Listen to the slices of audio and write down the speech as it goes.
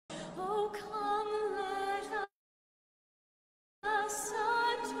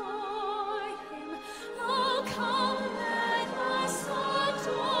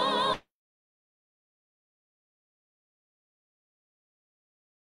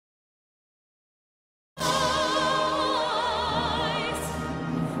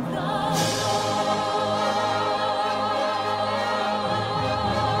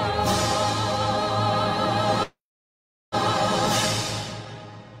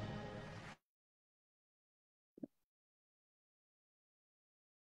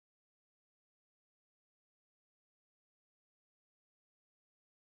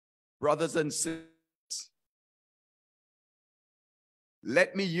Brothers and sisters,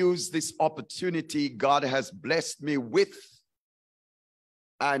 let me use this opportunity God has blessed me with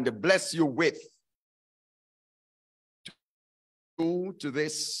and bless you with to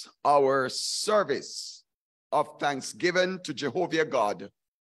this our service of thanksgiving to Jehovah God,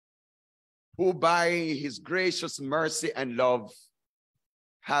 who by his gracious mercy and love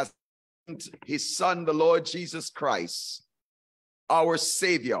has sent his Son, the Lord Jesus Christ, our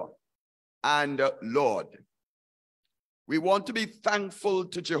Savior and Lord. We want to be thankful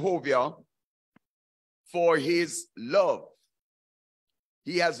to Jehovah for his love.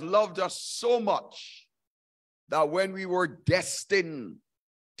 He has loved us so much that when we were destined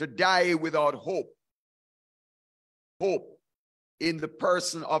to die without hope in the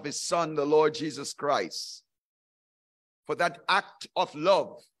person of his Son, the Lord Jesus Christ, for that act of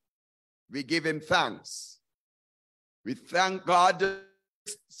love, we give him thanks. We thank God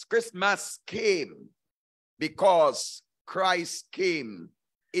Christmas came because Christ came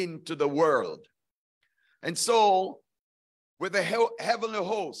into the world. And so, with the heavenly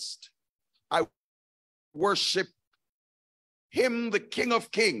host, I worship him, the King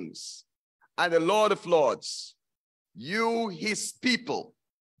of Kings and the Lord of Lords, you, his people.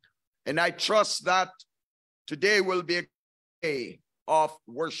 And I trust that today will be a day of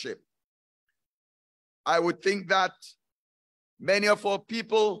worship. I would think that many of our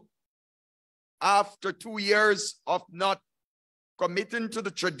people, after 2 years of not committing to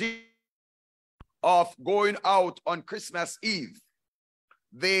the tradition of going out on Christmas Eve,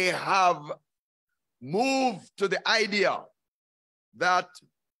 they have moved to the idea that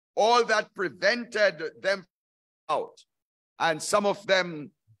all that prevented them out, and some of them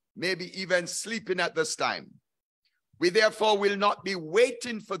maybe even sleeping at this time. We therefore will not be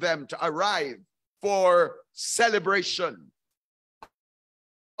waiting for them to arrive for celebration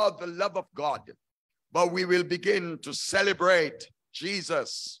of the love of God, but we will begin to celebrate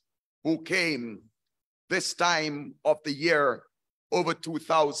Jesus, who came this time of the year over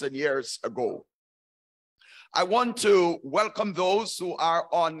 2,000 years ago. I want to welcome those who are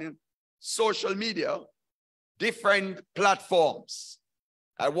on social media, different platforms.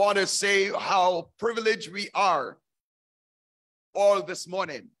 I want to say how privileged we are all this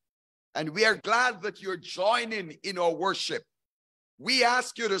morning. And we are glad that you're joining in our worship. We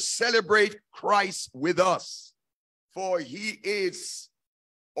ask you to celebrate Christ with us, for he is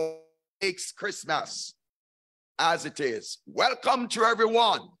or makes Christmas as it is. Welcome to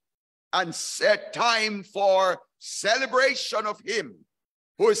everyone, and set time for celebration of him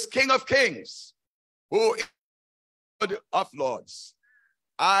who is King of Kings, who is Lord of Lords.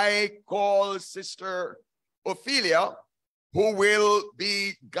 I call Sister Ophelia, who will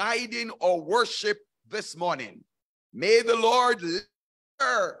be guiding our worship this morning. May the Lord lift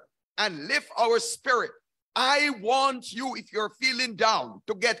her and lift our spirit. I want you, if you're feeling down,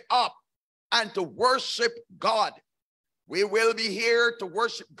 to get up and to worship God. We will be here to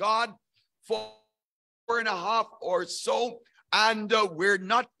worship God for 4.5 or so, and we're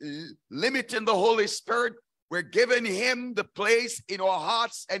not limiting the Holy Spirit. We're giving him the place in our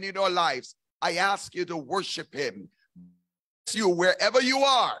hearts and in our lives. I ask you to worship him. You, wherever you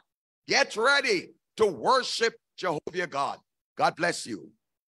are, get ready to worship Jehovah God. God bless you.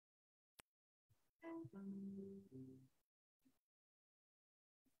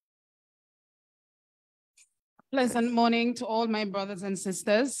 Pleasant morning to all my brothers and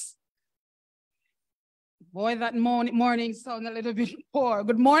sisters. Boy, that morning sound a little bit poor.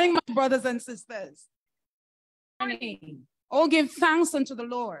 Good morning, my brothers and sisters. Good morning. Oh, give thanks unto the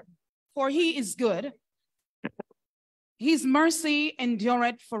Lord, for he is good. His mercy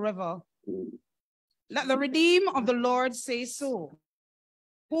endureth forever. Let the redeemed of the Lord say so,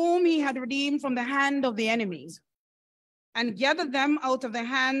 whom he had redeemed from the hand of the enemies, and gathered them out of the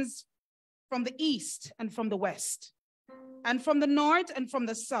hands from the east and from the west, and from the north and from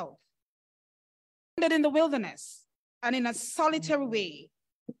the south. And in the wilderness, and in a solitary way,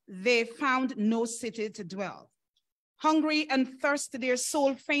 they found no city to dwell. hungry and thirsty, their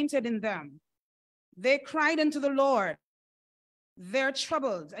soul fainted in them. They cried unto the Lord, their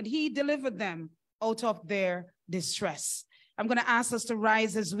troubles, and he delivered them out of their distress. I'm going to ask us to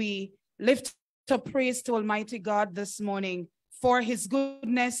rise as we lift up praise to Almighty God this morning for his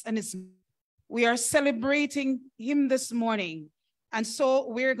goodness and his. We are celebrating him this morning. And so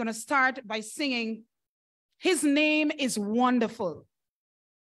we're going to start by singing, his name is wonderful.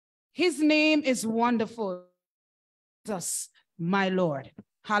 His name is wonderful. Jesus, my Lord.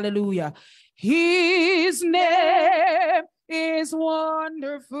 Hallelujah. His name is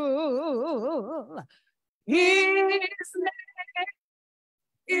wonderful. His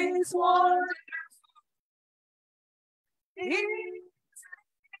name is wonderful. His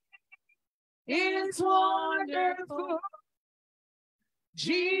name is wonderful.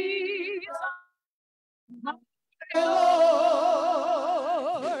 Jesus, my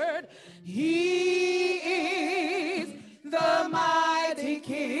Lord, he is the mighty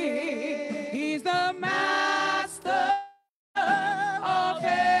King. He's the master of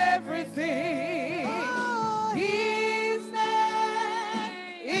everything. His name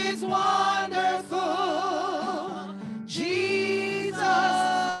is wonderful. Jesus,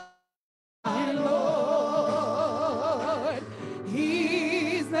 my Lord,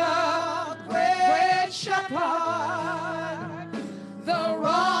 he's the great shepherd, the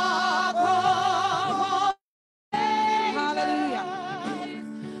rock of hallelujah.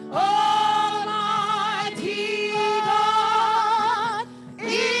 Almighty God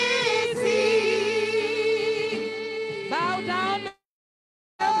is he. Bow down,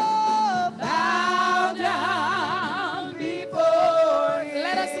 bow down before him.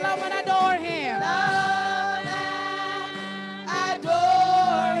 Let us love and adore him. Love and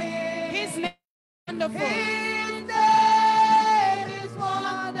adore him. His name is wonderful. His name is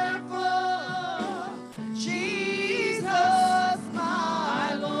wonderful. Jesus,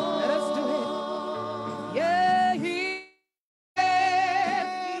 my Lord. Let us do it. Yeah, his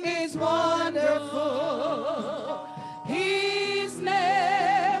name is wonderful. His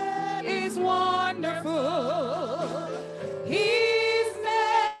name is wonderful. His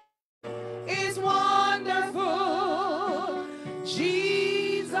name is wonderful.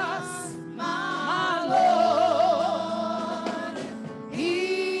 Jesus, my Lord.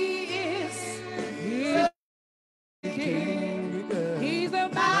 He is King. He's the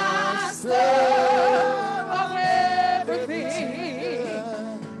master of everything.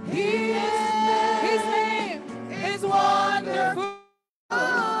 His name is wonderful.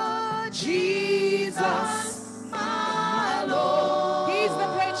 Jesus, my Lord. He's the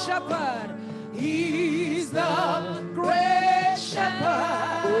great shepherd. He's the great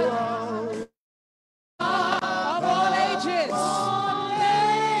shepherd of all ages.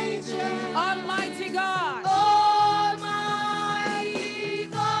 Almighty God. Almighty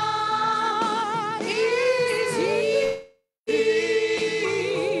God is he.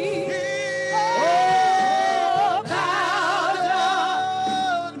 Oh, bow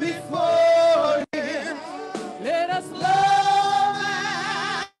down before him. Let us love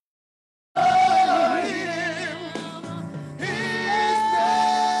and adore him. His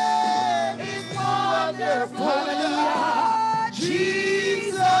name is wonderful. Hallelujah.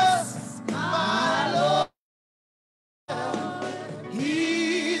 Jesus, my Lord.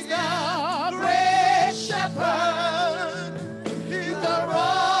 He's the great shepherd. He's the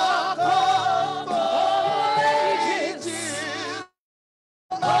rock of all ages.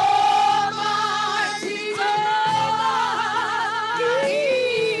 Almighty God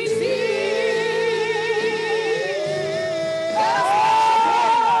is he.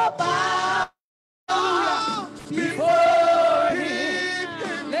 Bow down before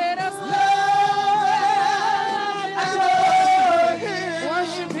him. Let us love and adore him.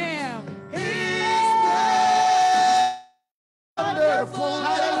 Worship him. His name wonderful.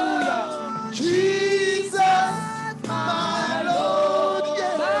 Hallelujah. Jesus, my Lord.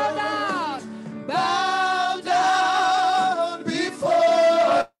 Bow down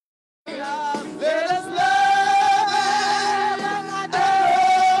before him. Let us love and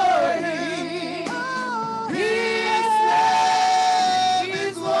adore him. His name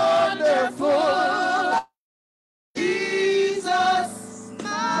is wonderful. Jesus,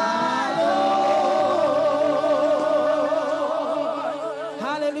 my Lord.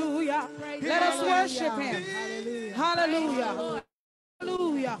 Hallelujah. Let us worship him. Hallelujah.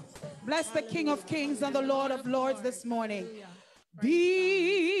 Hallelujah. Bless the King of Kings and the Lord of Lords this morning.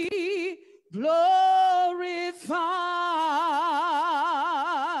 Be glorified.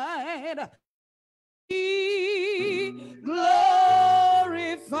 Be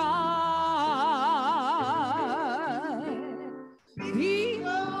glorified.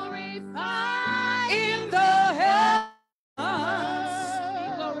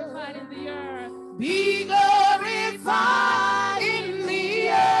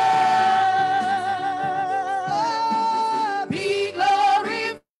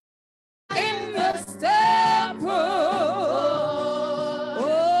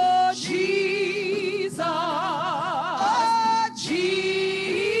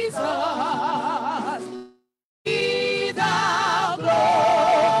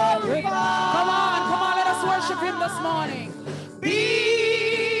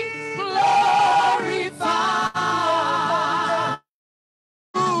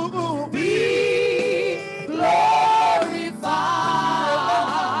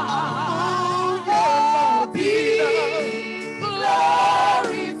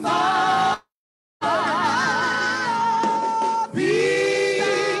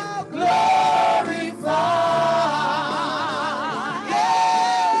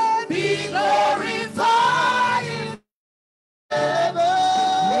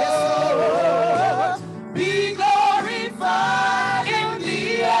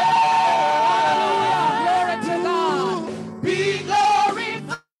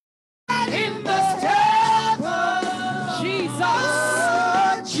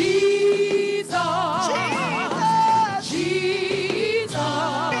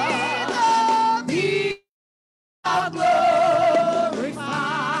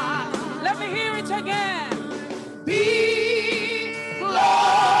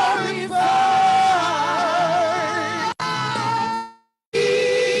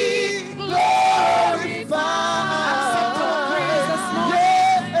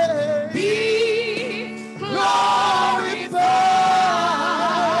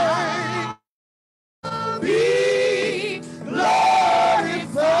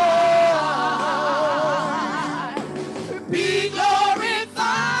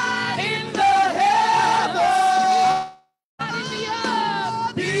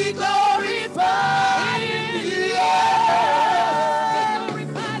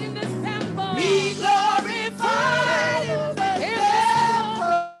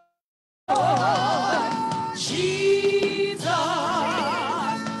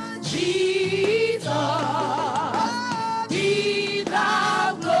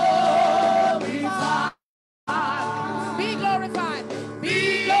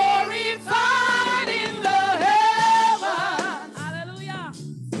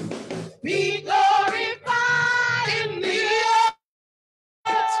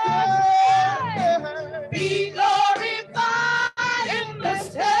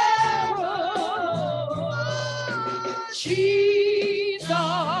 Jesus,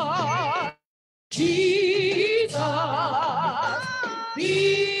 Jesus,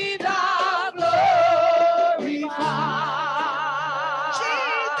 be thou glorified.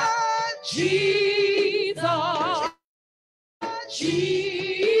 Jesus,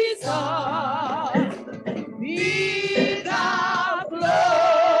 Jesus, be thou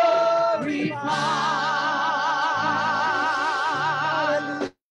glorified.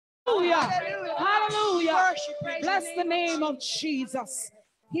 Hallelujah. Hallelujah. Bless the name of Jesus.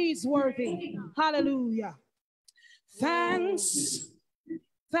 He's worthy. Hallelujah. Thanks.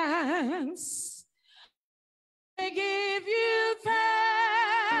 Thanks. I give you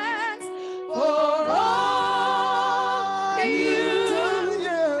thanks for all you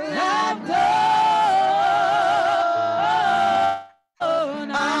have done.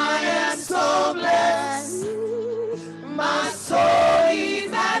 I am so blessed. My soul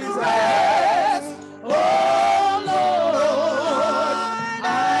is at rest. Oh Lord,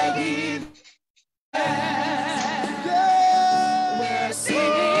 I give thanks. We're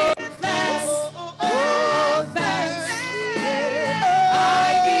singing thanks. Oh, thanks.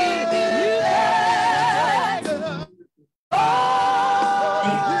 I give you thanks.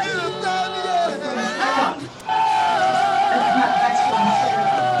 Oh, you've done it.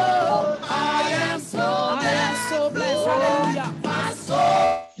 I am so blessed. Hallelujah. My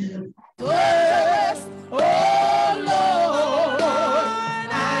soul blessed. Oh Lord,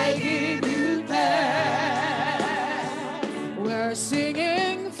 I give you thanks. We're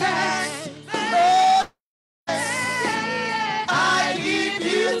singing thanks. I give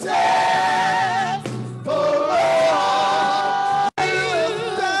you thanks for all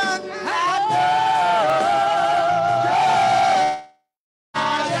you've done.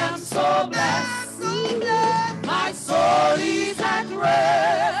 I am so blessed. My soul is at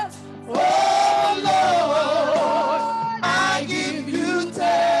rest. Oh Lord, I give you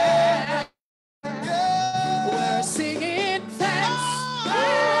thanks. We're singing thanks.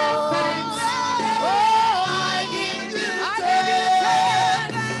 Oh, thanks. Oh, I give you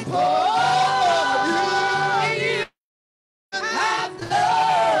thanks for all you have done.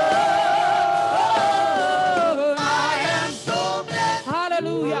 I am so blessed.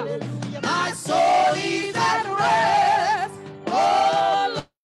 Hallelujah. My soul is at rest. Oh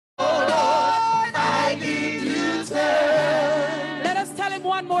Lord, I give you thanks. Let us tell him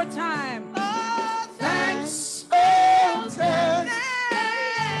one more time. Oh, thanks. Oh, thanks.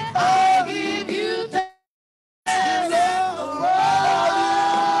 I give you thanks.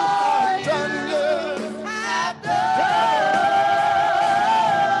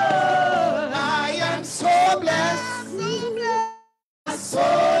 I am so blessed. My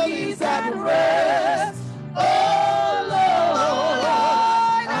soul is at rest. Oh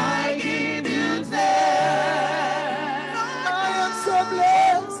Lord, I give you thanks. I am so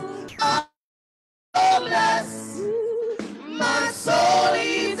blessed. I'm so blessed. My soul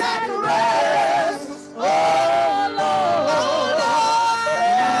is at rest. Oh Lord,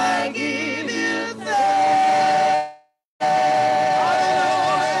 I give you thanks.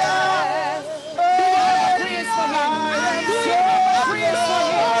 Praise for him. Praise for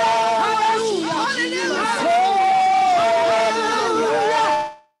him. Hallelujah.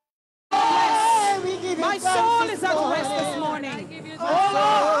 My soul is at rest this morning. Oh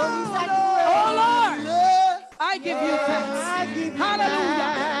Lord, I give you thanks.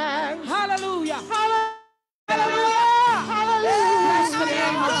 Hallelujah. Hallelujah. Hallelujah. Bless the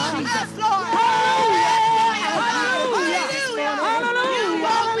name of Jesus. Hallelujah.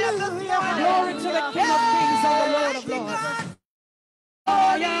 Hallelujah. Glory to the King of Kings and the Lord of Lords.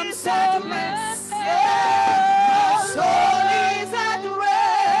 I am so blessed. My soul is at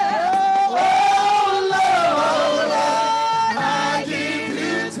rest. Oh Lord, I give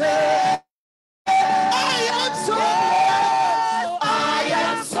you thanks. I am so blessed. I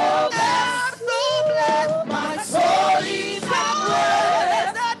am so blessed. My soul is at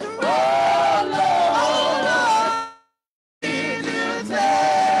rest. Oh Lord, I give you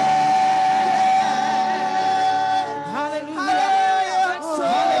thanks. Hallelujah.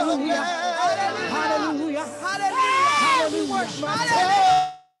 Hallelujah. Hallelujah.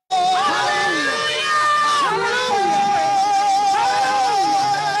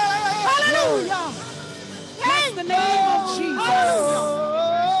 Hallelujah. Bless the name of Jesus.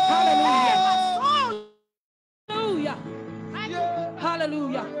 Hallelujah. Hallelujah.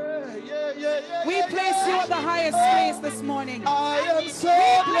 Hallelujah. We place you at the highest place this morning. We place you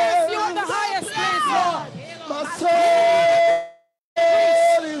at the highest place, Lord. My soul.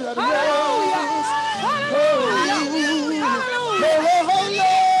 Hallelujah. Hallelujah. Hallelujah.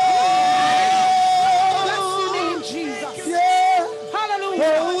 Bless your name, Jesus.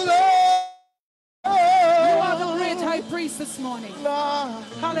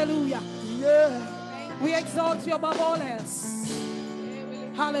 exalt you above all else.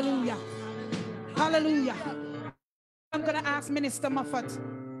 Hallelujah. Hallelujah. I'm going to ask Minister Moffat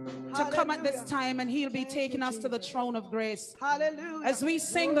to come at this time, and he'll be taking us to the throne of grace. Hallelujah. As we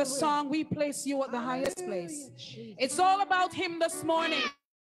sing the song, we place you at the highest place. It's all about him this morning.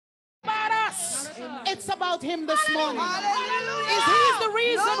 About us. It's about him this morning. He's the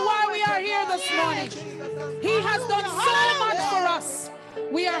reason why we are here this morning. He has done so much for us.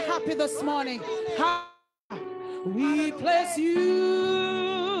 We are happy this morning. We place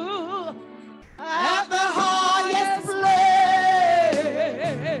you at the highest place.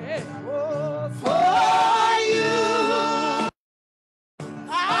 For you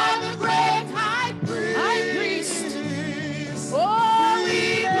are the great high priest. Oh,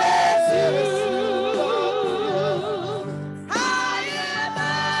 we bless you.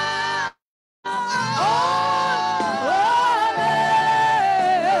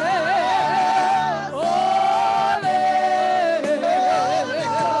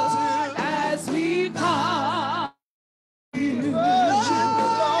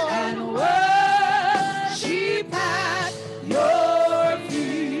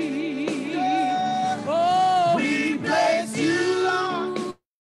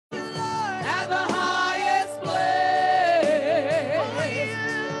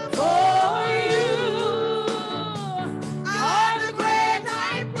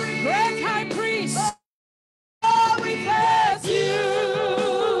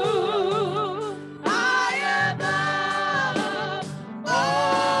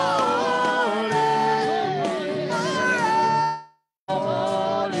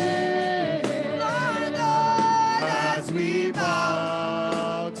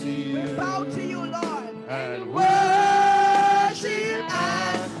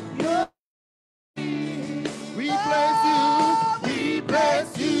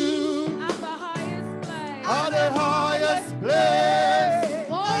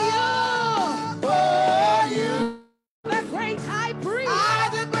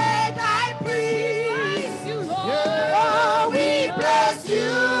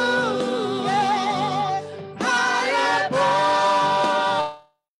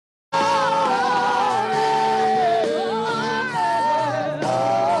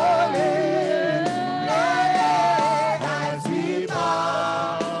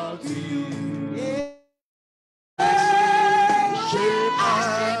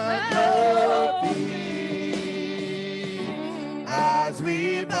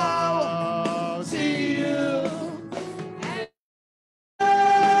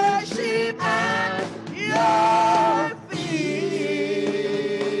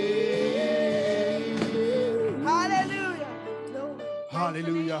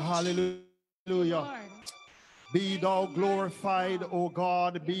 Be thou glorified, O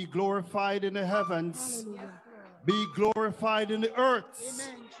God. Be glorified in the heavens. Be glorified in the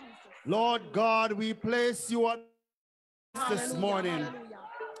earth. Lord God, we place you at this morning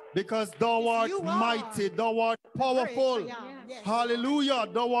because thou art mighty, thou art powerful. Hallelujah.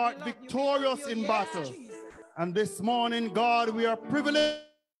 Thou art victorious in battle. And this morning, God, we are privileged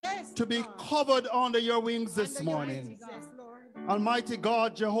to be covered under your wings this morning. Almighty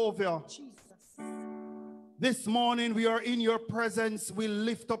God, Jehovah, this morning we are in your presence. We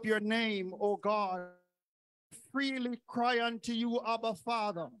lift up your name, O God. Freely cry unto you, Abba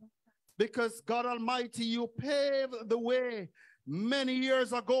Father, because God Almighty, you paved the way many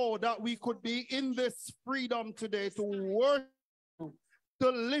years ago that we could be in this freedom today to worship you, to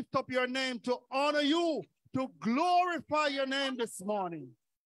lift up your name, to honor you, to glorify your name this morning.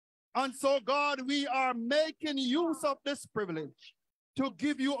 And so, God, we are making use of this privilege to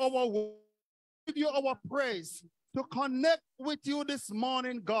give you our word, give you our praise, to connect with you this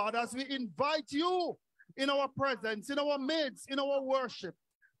morning, God, as we invite you in our presence, in our midst, in our worship.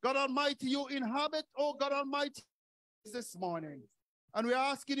 God Almighty, you inhabit, oh God Almighty, this morning. And we're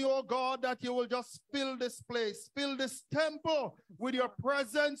asking you, oh God, that you will just fill this place, fill this temple with your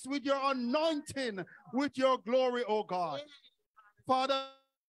presence, with your anointing, with your glory, oh God. Father,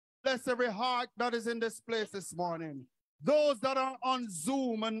 bless every heart that is in this place this morning. Those that are on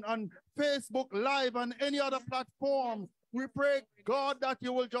Zoom and on Facebook Live and any other platform, we pray, God, that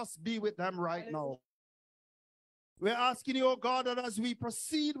you will just be with them right now. We're asking you, oh God, that as we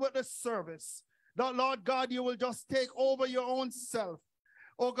proceed with the service, that, Lord God, you will just take over your own self.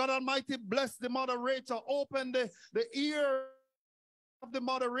 Oh God Almighty, bless the moderator. Open the ear of the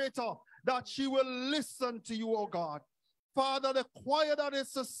moderator, that she will listen to you, oh God. Father, the choir that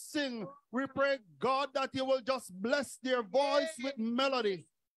is to sing, we pray, God, that you will just bless their voice with melody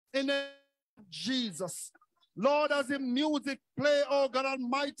in the name of Jesus. Lord, as the music play, oh God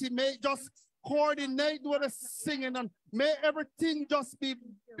Almighty, may just coordinate with the singing, and may everything just be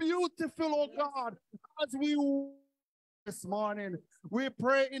beautiful, oh God, as we this morning. We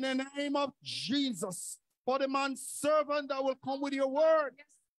pray in the name of Jesus for the man servant that will come with your word.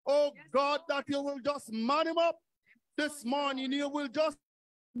 Oh God, that you will just man him up this morning. You will just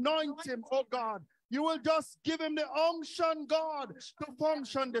anoint him, oh God. You will just give him the unction, God, to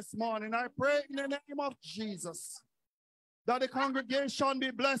function this morning. I pray in the name of Jesus that the congregation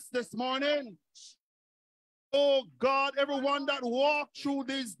be blessed this morning. Oh God, everyone that walked through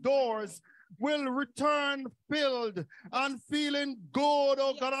these doors will return filled and feeling good,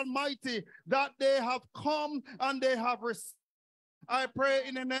 oh God Almighty, that they have come and they have received. I pray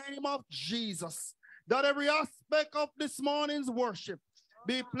in the name of Jesus that every aspect of this morning's worship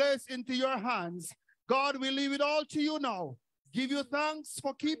be placed into your hands. God, we leave it all to you now. Give you thanks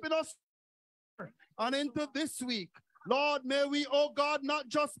for keeping us and into this week. Lord, may we, oh God, not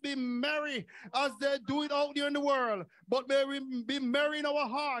just be merry as they do it out there in the world, but may we be merry in our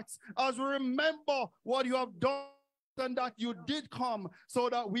hearts as we remember what you have done and that you did come so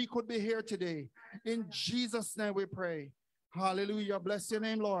that we could be here today. In Jesus' name we pray. Hallelujah. Bless your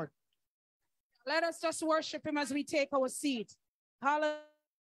name, Lord. Let us just worship him as we take our seat. Hallelujah.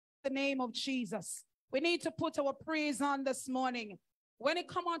 In the name of Jesus. We need to put our praise on this morning. When it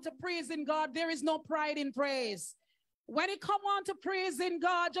comes on to praising God, there is no pride in praise. When it comes on to praising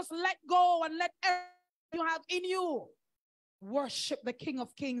God, just let go and let everything you have in you worship the King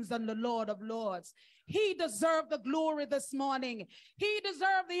of Kings and the Lord of Lords. He deserved the glory this morning. He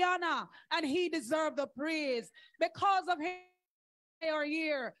deserved the honor and he deserved the praise. Because of him, we are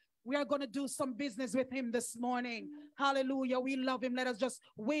here. We are going to do some business with him this morning. Hallelujah. We love him. Let us just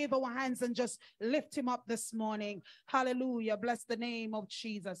wave our hands and just lift him up this morning. Hallelujah. Bless the name of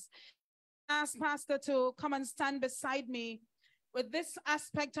Jesus. Ask Pastor to come and stand beside me. With this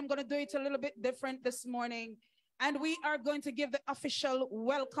aspect, I'm going to do it a little bit different this morning. And we are going to give the official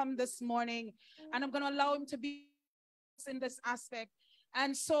welcome this morning. And I'm going to allow him to be in this aspect.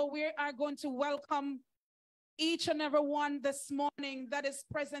 And so we are going to welcome each and every one this morning that is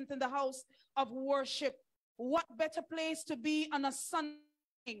present in the house of worship. What better place to be on a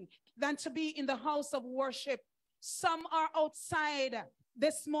Sunday than to be in the house of worship? Some are outside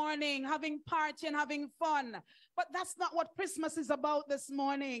this morning having party and having fun, but that's not what Christmas is about this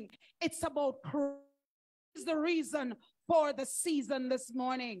morning. It's about Christ. Is the reason for the season this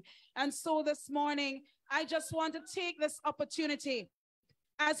morning. And so this morning, I just want to take this opportunity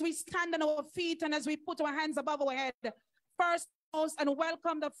as we stand on our feet and as we put our hands above our head, first and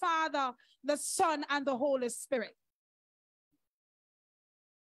welcome the Father, the Son, and the Holy Spirit.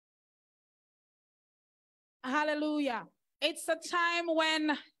 Hallelujah. It's a time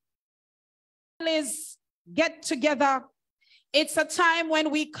when families get together. It's a time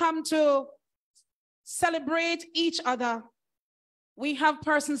when we come to celebrate each other. We have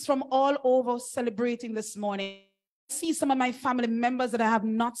persons from all over celebrating this morning. I see some of my family members that I have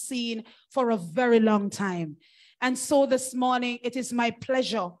not seen for a very long time. And so this morning, it is my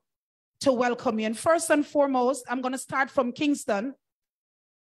pleasure to welcome you. And first and foremost, I'm going to start from Kingston. I'm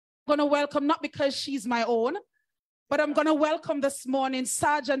going to welcome, not because she's my own, but I'm going to welcome this morning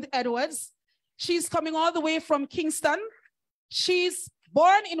Sergeant Edwards. She's coming all the way from Kingston. She's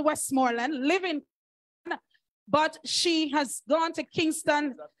born in Westmoreland, living, but she has gone to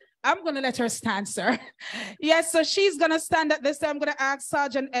Kingston. I'm going to let her stand, sir. Yes, so she's going to stand at this time. I'm going to ask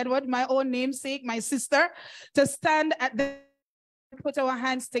Sergeant Edward, my own namesake, my sister, to stand at this, put our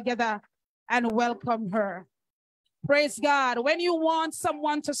hands together and welcome her. Praise God. When you want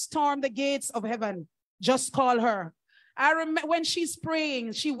someone to storm the gates of heaven, just call her. I remember when she's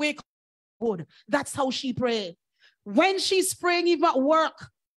praying, she wakes up good. That's how she prays. When she's praying, even at work,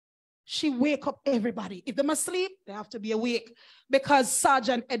 she wake up everybody. If they must sleep, they have to be awake because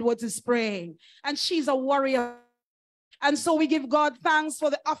Sergeant Edwards is praying. And she's a warrior. And so we give God thanks for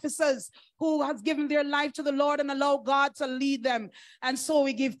the officers who has given their life to the Lord and allow God to lead them. And so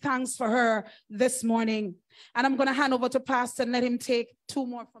we give thanks for her this morning. And I'm going to hand over to Pastor and let him take two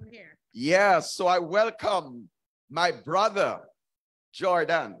more from here. Yes, so I welcome my brother,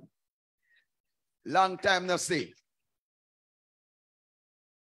 Jordan. Long time no see.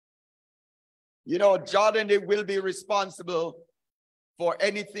 You know, Jordan, they will be responsible for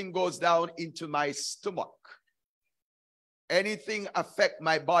anything goes down into my stomach. Anything affect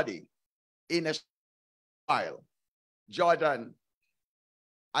my body in a while. Jordan,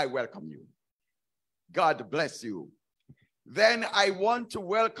 I welcome you. God bless you. Then I want to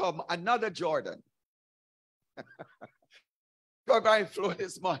welcome another Jordan. We're going to flow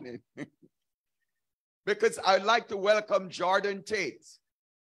this morning. Because I'd like to welcome Jordan Tate.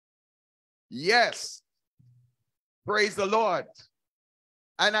 Yes. Praise the Lord.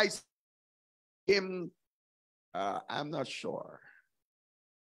 And I see him, I'm not sure.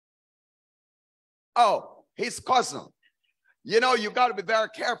 Oh, his cousin. You know, you got to be very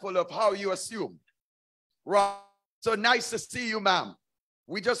careful of how you assume. Right. So nice to see you, ma'am.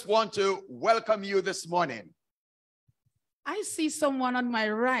 We just want to welcome you this morning. I see someone on my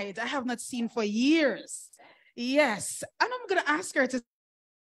right I have not seen for years. Yes. And I'm going to ask her to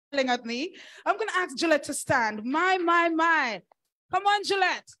stand at me. I'm going to ask Gillette to stand. My. Come on,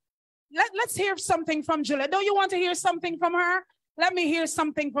 Gillette. Let's hear something from Gillette. Don't you want to hear something from her? Let me hear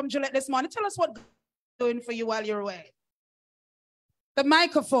something from Gillette this morning. Tell us what God's doing for you while you're away. The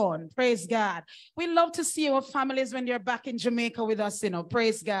microphone. Praise God. We love to see our families when they're back in Jamaica with us, you know.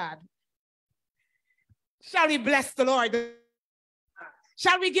 Praise God. Shall we bless the Lord?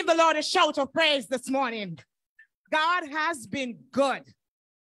 Shall we give the Lord a shout of praise this morning? God has been good.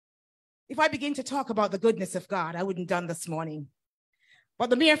 If I begin to talk about the goodness of God, I wouldn't done this morning. But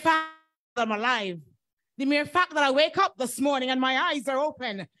the mere fact that I'm alive, the mere fact that I wake up this morning and my eyes are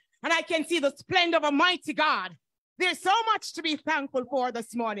open and I can see the splendor of a mighty God, there's so much to be thankful for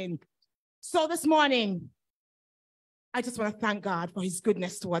this morning. So this morning, I just want to thank God for his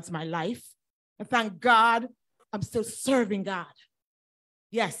goodness towards my life. And thank God I'm still serving God.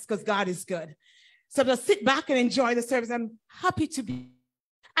 Yes, because God is good. So to sit back and enjoy the service, I'm happy to be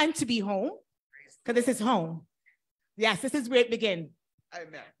home, because this is home. Yes, this is where it began.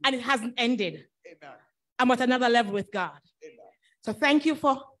 Amen. And it hasn't ended. Amen. I'm at another level with God. Amen. So thank you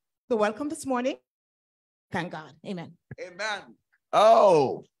for the welcome this morning. Thank God. Amen. Amen.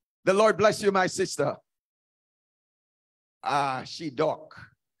 Oh, the Lord bless you, my sister. She doc.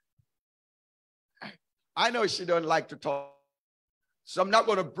 I know she don't like to talk, so I'm not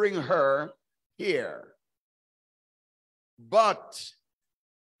going to bring her here. But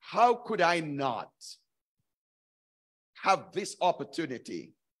how could I not have this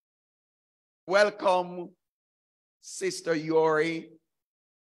opportunity? Welcome, Sister Yori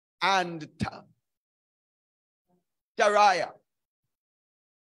and Taraya.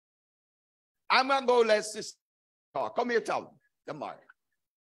 I'm going to go let Sister talk. Come here, Tom. Come on.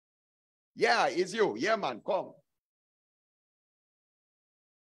 Yeah, it's you. Yeah, man, come.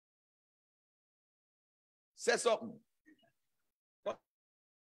 Say something.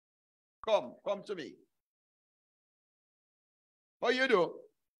 Come to me. How you do?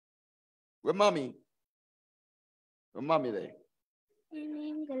 With mommy. With mommy there.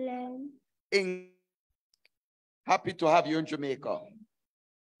 In England. Happy to have you in Jamaica.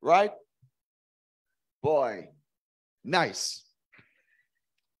 Right? Boy, nice.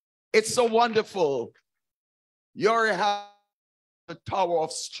 It's so wonderful. Yuri has a tower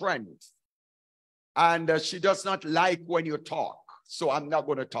of strength. And she does not like when you talk. So I'm not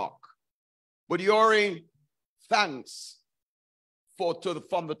going to talk. But Yuri, thanks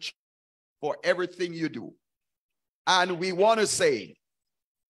from the church for everything you do. And we want to say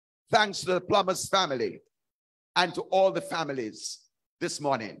thanks to the Plumbers family and to all the families this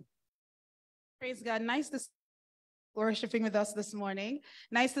morning. Praise God. Nice to see you worshiping with us this morning.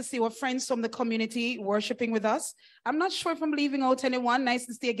 Nice to see our friends from the community worshiping with us. I'm not sure if I'm leaving out anyone. Nice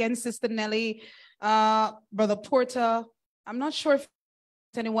to see again Sister Nellie, Brother Porter. I'm not sure if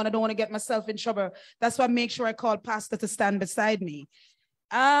anyone. I don't want to get myself in trouble. That's why I make sure I call Pastor to stand beside me.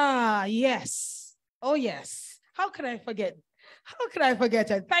 Yes. Oh, yes. How could I forget? How could I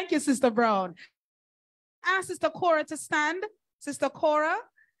forget it? Thank you, Sister Brown. Ask Sister Cora to stand. Sister Cora.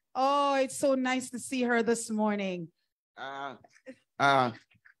 Oh, it's so nice to see her this morning. I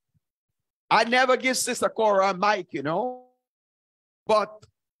never give Sister Cora a mic, you know, but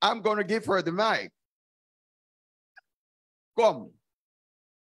I'm going to give her the mic. Come.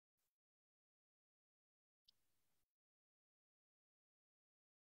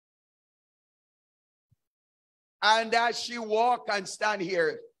 And as she walk and stand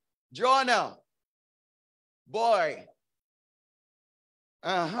here, Jonah, boy,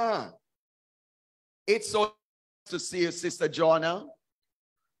 it's so nice to see you, Sister Jonah.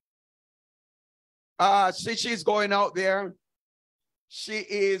 She's going out there. She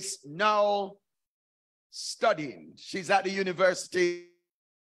is now studying. She's at the university.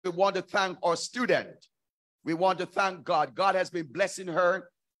 We want to thank our student. We want to thank God. God has been blessing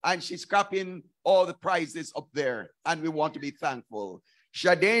her, and she's scrapping all the prizes up there, and we want to be thankful.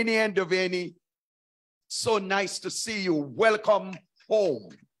 Shadani and Devaney, so nice to see you. Welcome home.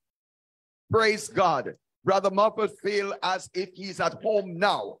 Praise God. Brother Muffet feel as if he's at home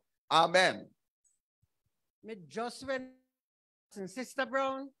now. Amen. Me just went, Sister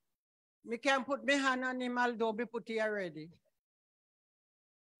Brown, me can put my hand on him, although me put it already.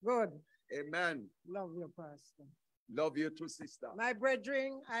 Good. Amen. Love you, Pastor. Love you too, sister. My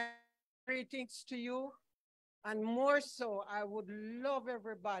brethren, greetings to you. And more so, I would love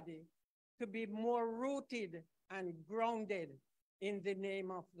everybody to be more rooted and grounded in the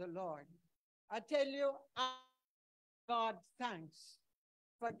name of the Lord. I tell you, God thanks.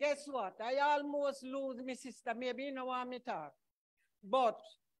 But guess what? I almost lose my sister. Maybe you know what me talk. But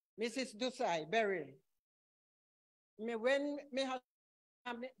Mrs. Dusai, Beryl, when me have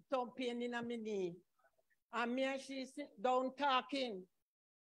some pain in my knee, and me and she sit down talking,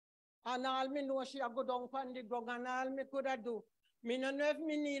 and all me know she a go down on the ground, and all me could have do, me no know if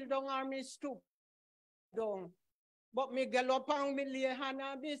me kneel down or me stoop down. But me get up and me lay hand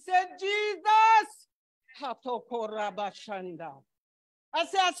and me say, Jesus! Hatokorabashanda. I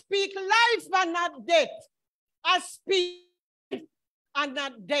say, I speak life and not death. I speak and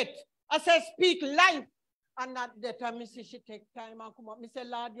not death. I say, speak life and not death. And me see she take time and come up. Me say,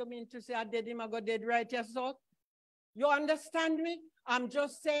 Lord, you mean to say I dead him, I go dead right here, so? You understand me? I'm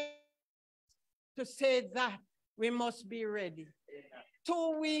just saying to say that we must be ready.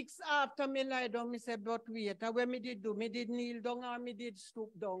 2 weeks after me lie down, me say, but wait, what me did do? Me did kneel down or me did stoop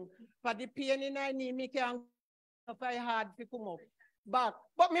down. For the pain in my knee, me can't if I hard to come up. But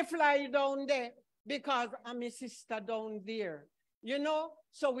me fly down there because I'm my sister down there. You know?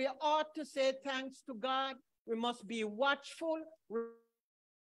 So we ought to say thanks to God. We must be watchful.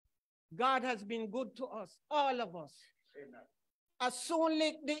 God has been good to us, all of us. Amen. I soon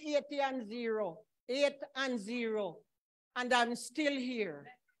licked the 8 and 0. And I'm still here.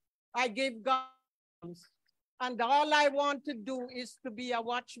 I give God thanks. And all I want to do is to be a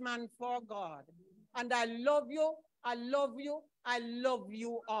watchman for God. And I love you, I love you, I love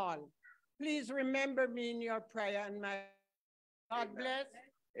you all. Please remember me in your prayer and my God bless.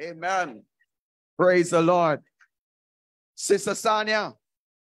 Amen. Praise the Lord. Sister Sanya,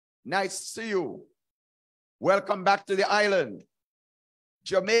 nice to see you. Welcome back to the island.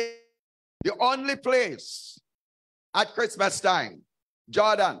 Jamaica, the only place at Christmas time,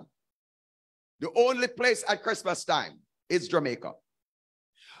 Jordan, the only place at Christmas time is Jamaica.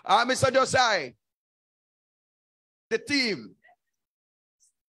 Mr. Josiah, the team,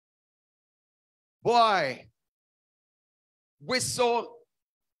 boy, we saw,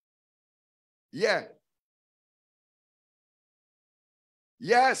 yeah,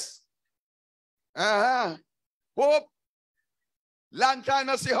 yes, Hope, long time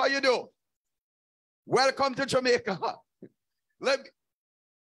no see how you do. Welcome to Jamaica. Well,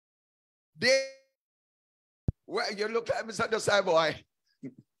 you look at Mr. Josiah, boy.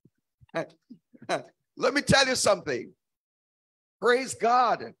 Let me tell you something. Praise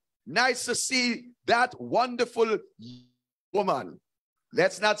God. Nice to see that wonderful woman.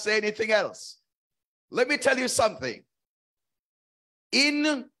 Let's not say anything else. Let me tell you something.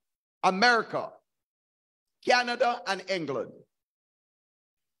 In America, Canada, and England,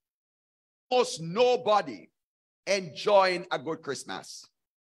 almost nobody enjoying a good Christmas.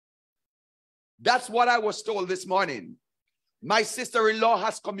 That's what I was told this morning. My sister-in-law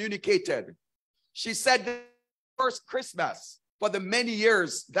has communicated. She said the first Christmas for the many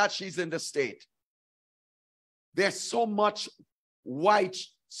years that she's in the state, there's so much white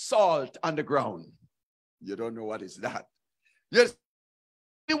salt on the ground. You don't know what is that. Yes,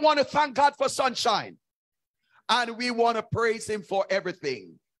 we want to thank God for sunshine. And we want to praise him for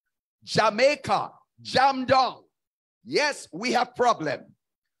everything. Jamaica, jam down. Yes, we have problem.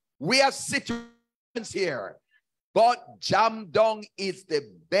 We have situations here. But jam down is the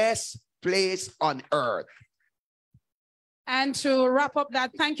best place on earth. And to wrap up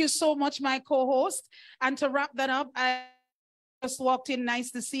that, thank you so much, my co-host. And to wrap that up, I just walked in.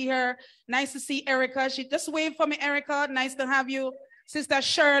 Nice to see her. Nice to see Erica. She just waved for me, Erica. Nice to have you. Sister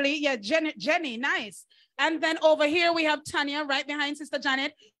Shirley. Yeah, Jenny, nice. And then over here, we have Tanya right behind Sister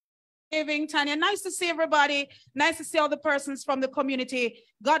Janet. Waving, Tanya. Nice to see everybody. Nice to see all the persons from the community.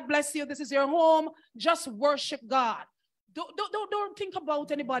 God bless you. This is your home. Just worship God. Don't think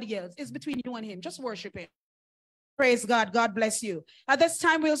about anybody else. It's between you and him. Just worship him. Praise God. God bless you. At this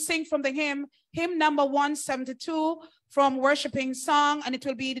time, we'll sing from the hymn number 172 from Worshiping Song, and it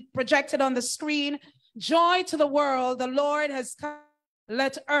will be projected on the screen. Joy to the world, the Lord has come.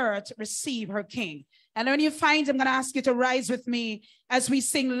 Let earth receive her King. And when you find, I'm going to ask you to rise with me as we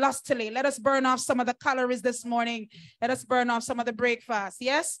sing lustily. Let us burn off some of the calories this morning. Let us burn off some of the breakfast,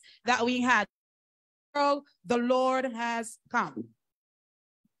 yes, that we had. The Lord has come.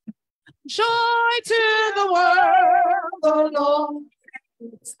 Joy to the world, the Lord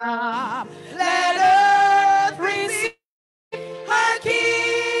has come. Let earth receive her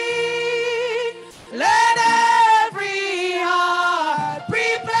King. Let every heart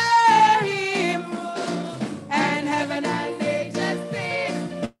prepare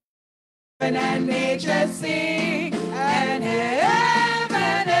and nature sing, and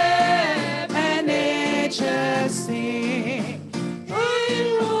heaven and nature sing.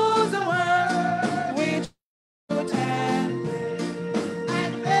 He rules the world with truth and makes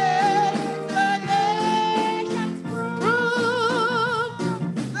the nations prove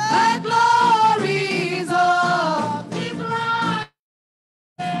the glories of His life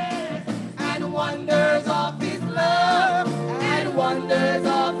and wonders of His love, and wonders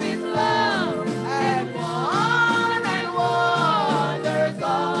of His love, and wonders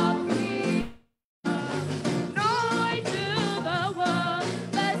of His joy to the world,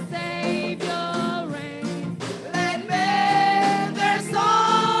 the Savior reigns. Let men their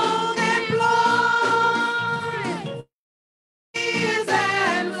song employ, seals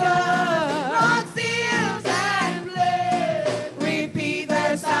and flood, rock seals and flame. Repeat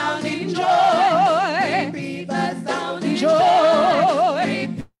the sound in joy, repeat the sound in joy.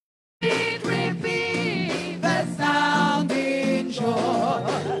 Repeat the sound in joy.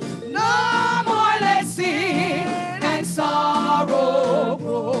 No more let's sing and sorrow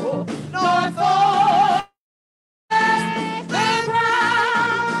grow, nor fall the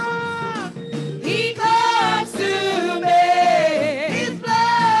ground. He comes to make His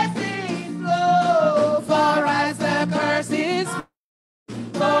blessings flow. For as the curse is,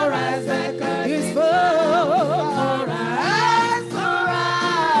 for as the curse is for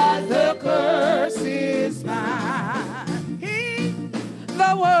as the curse is mine. He,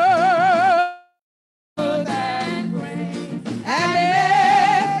 the world and grace, and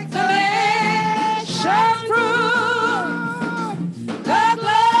makes the nation prove the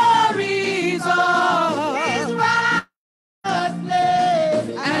glories of His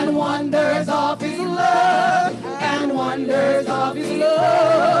righteousness, and wonders of His love, and wonders of His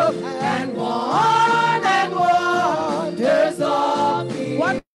love, and wonders of His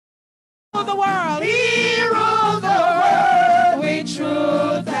what the world. He rules the world with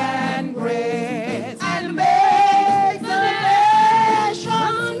truth and grace, and makes the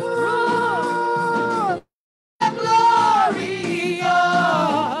nation prove the glory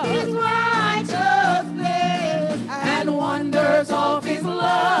of His righteousness, and wonders of His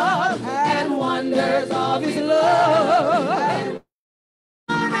love, and wonders of His love,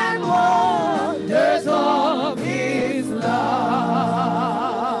 and wonders of His love.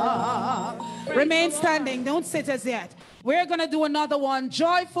 Remain standing, don't sit as yet. We're gonna do another one.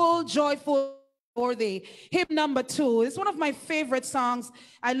 Joyful, joyful, worthy. Hymn number 2. It's one of my favorite songs.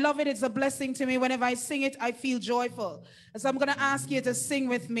 I love it. It's a blessing to me. Whenever I sing it, I feel joyful. So I'm gonna ask you to sing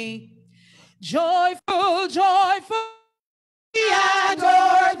with me. Joyful, joyful, we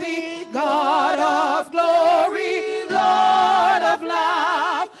adore Thee, God of glory, Lord of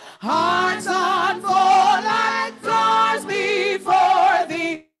love. Hearts unfold like flowers before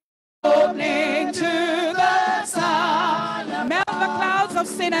Thee, opening to the sun. Melt the clouds of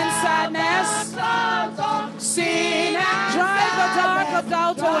sin and sadness, sin and drive the dark of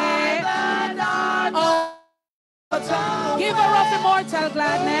doubt away. Oh, give her up immortal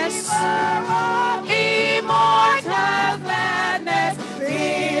gladness, immortal gladness.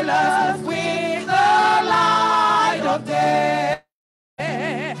 Fill us with the light of day.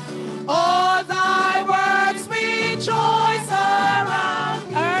 All Thy works rejoice around,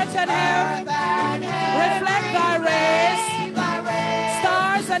 earth and heaven reflect Thy rays.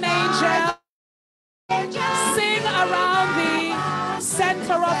 Stars and angels sing around Thee,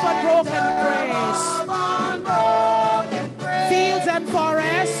 center of unbroken praise. Fields and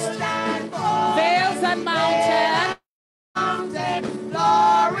forests, vales and mountains,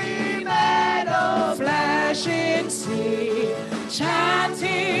 glory meadows, flashing sea,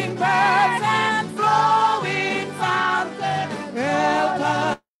 chanting birds and flowing fountains. Help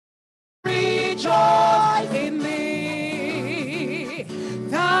us rejoice in Thee.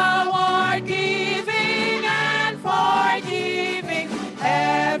 Thou art giving and forgiving,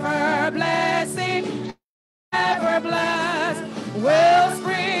 ever blessing, ever blessed.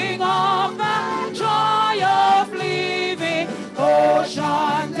 Wellspring of the joy of living,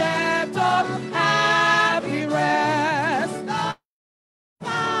 ocean depth of happy rest.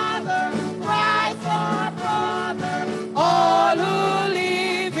 Father, Christ our brother, all who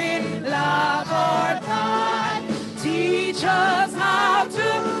live in love or pride, teach us how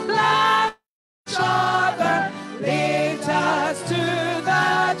to love each other, lift us to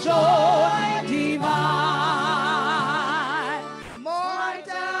the joy divine.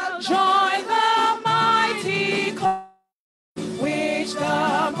 Mortal join the mighty chorus, which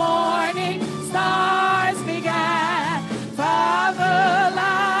the morning stars began. Father,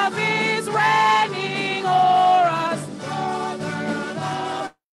 love is reigning o'er us. Brother,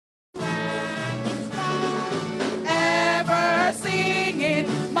 love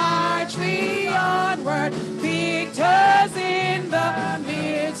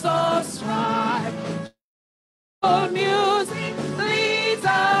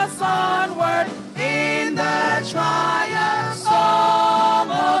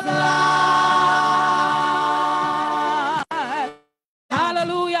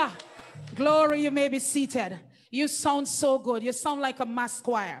you may be seated. You sound so good. You sound like a mass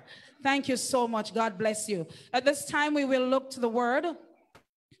choir. Thank you so much. God bless you. At this time, we will look to the word.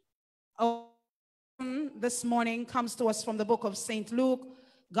 This morning comes to us from the book of St. Luke,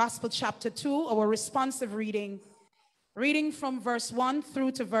 Gospel chapter 2, our responsive reading from verse 1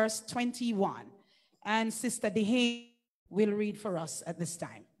 through to verse 21. And Sister Dehay will read for us at this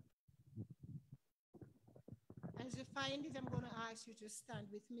time. As you find it, I'm going to ask you to stand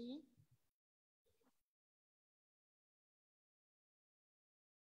with me.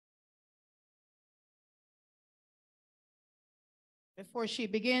 Before she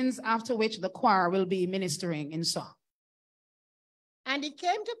begins, after which the choir will be ministering in song. And it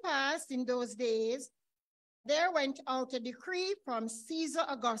came to pass in those days, there went out a decree from Caesar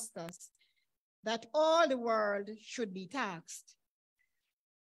Augustus that all the world should be taxed.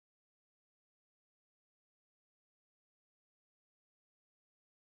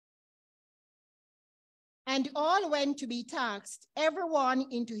 And all went to be taxed, everyone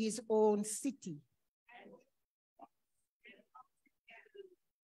into his own city.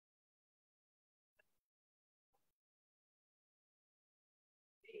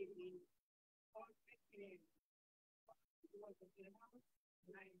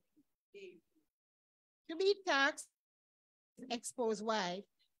 To be taxed, exposed wife,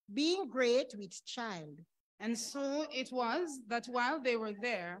 being great with child. And so it was that while they were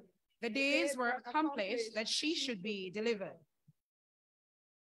there, the days were accomplished that she should be delivered.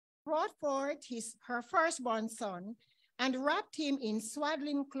 Brought forth her firstborn son, and wrapped him in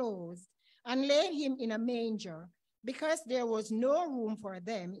swaddling clothes, and laid him in a manger, because there was no room for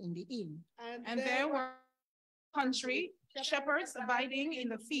them in the inn. And there were country shepherds abiding in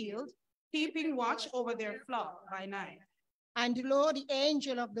the field, keeping watch over their flock by night. And lo, the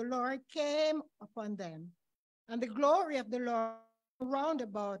angel of the Lord came upon them, and the glory of the Lord round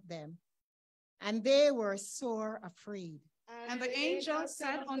about them, and they were sore afraid. And the angel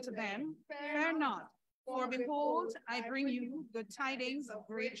said unto them, Fear not, for behold, I bring you good tidings of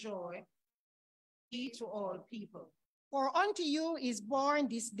great joy to all people. For unto you is born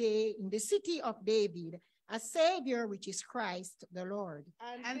this day in the city of David a Savior, which is Christ the Lord.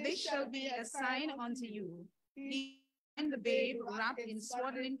 And this shall be a sign unto you, and the babe wrapped in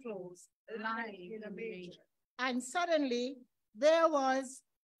swaddling clothes, lying in a manger. And suddenly there was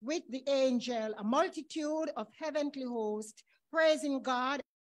with the angel a multitude of heavenly hosts, praising God.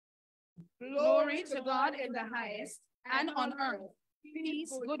 Glory to God in the highest, and on earth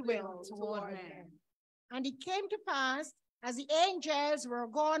peace, goodwill toward men. And it came to pass, as the angels were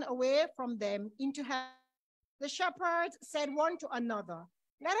gone away from them into heaven, the shepherds said one to another,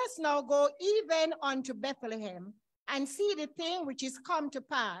 Let us now go even unto Bethlehem, and see the thing which is come to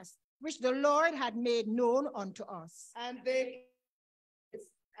pass, which the Lord had made known unto us. And they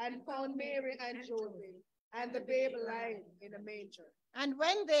found Mary and Joseph, and the babe lying in a manger. And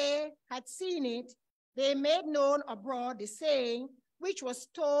when they had seen it, they made known abroad the saying which was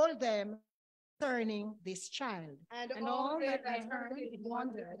told them concerning this child. And all that they heard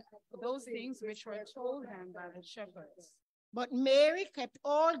wondered at those things which were told them by the shepherds. But Mary kept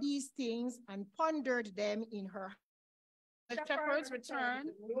all these things and pondered them in her heart. The shepherds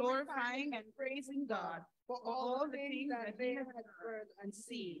returned, glorifying and praising God for all the things that they had heard and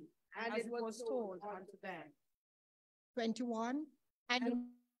seen, as it was told unto them. 21. And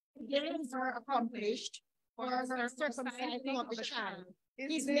the days were accomplished for the circumcising of the child.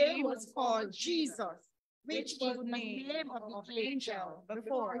 His name was called Jesus, which was the name of the angel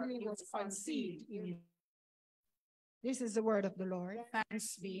before he was conceived in him. This is the word of the Lord.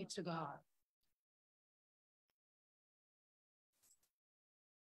 Thanks be to God.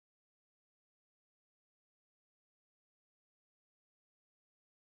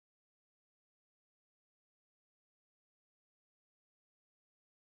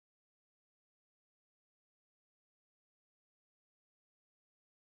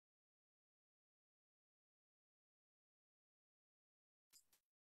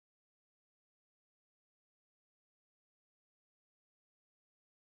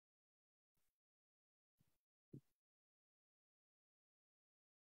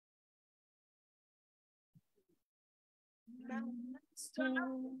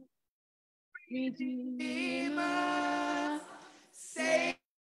 Redeemer, Savior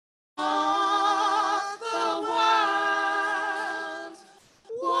of the world,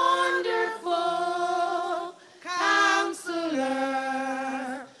 wonderful Counselor,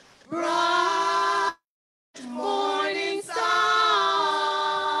 bright morning star,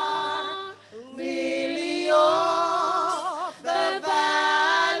 lily of the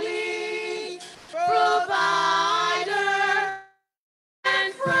valley, provider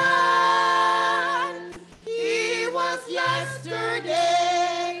and friend.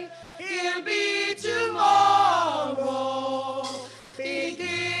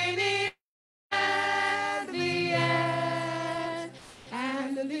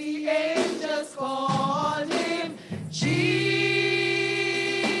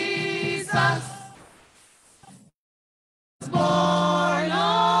 born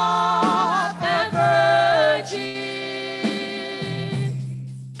of a virgin.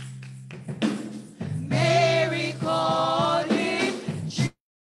 Mary called him Jesus,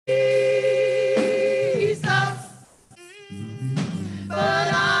 but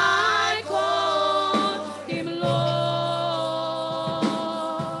I call him Lord.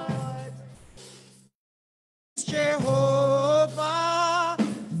 Jehovah,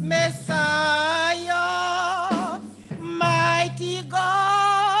 Messiah, mighty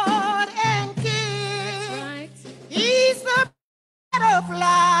God and King. He's the bread of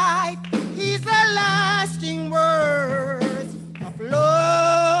life. He's the lasting words of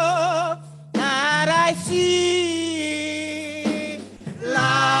love that I see.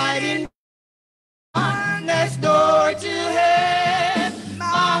 Light in darkness, door to heaven,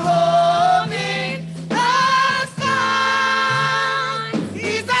 my home in the sky.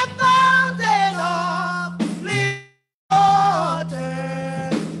 He's a fountain of living water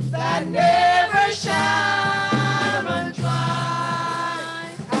that never shall run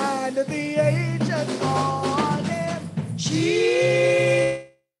dry. And the angels call him Jesus.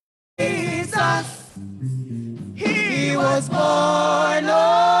 He was born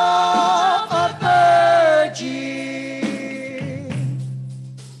of a virgin.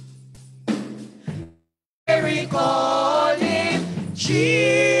 Mary called him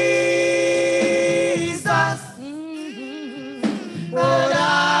Jesus, but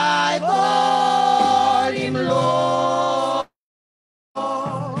I call him Lord.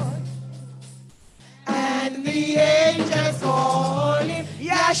 And the angels call him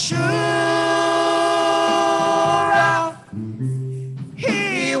Yeshua.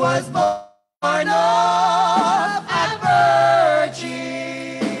 He was born of a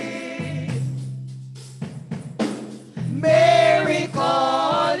virgin. Mary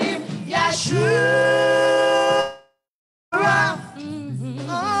called him Yeshua.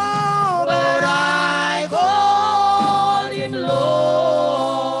 Oh, but I call him Lord.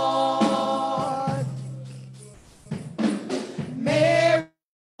 Mary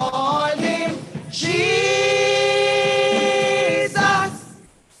called him Jesus.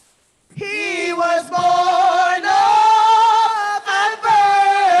 He was born of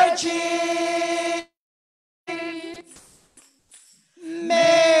a virgin.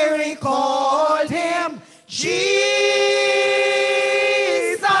 Mary called him Jesus,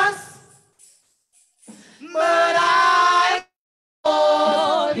 but I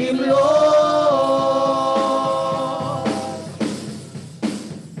call him Lord.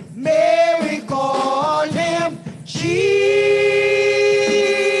 Mary called him Jesus.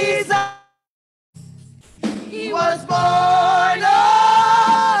 He was born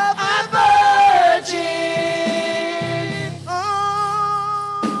of a virgin.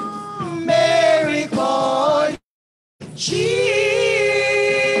 Oh, Mary called Jesus.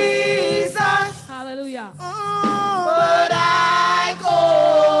 Hallelujah. Oh, but I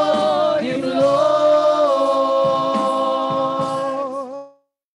call him Lord.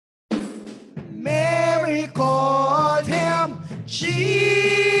 Mary called him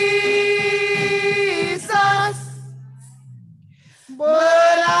Jesus,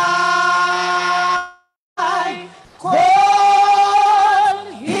 but I call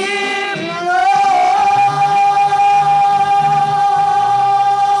him Lord.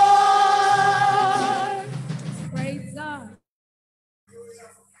 Praise God.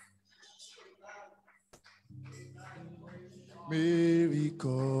 Mary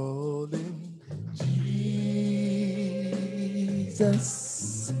called him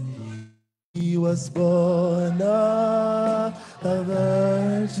Jesus. He was born of a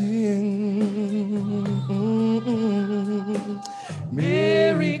virgin.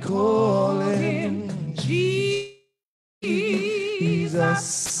 Mary called him Jesus,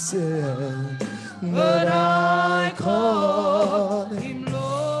 but I call him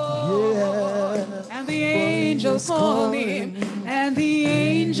Lord. Yeah. And the angels called him, and the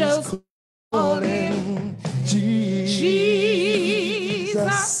angels called him Jesus.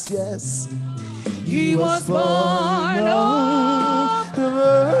 Yes, He was born of the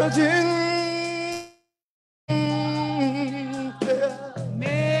Virgin.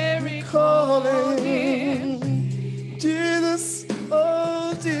 Mary Calling Jesus,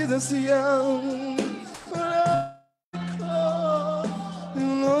 oh Jesus, young.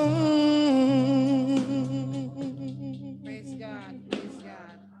 Praise God, praise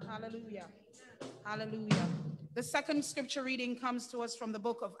God. Hallelujah. Hallelujah. The second scripture reading comes to us from the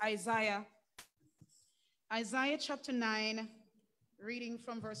book of Isaiah. Isaiah chapter 9, reading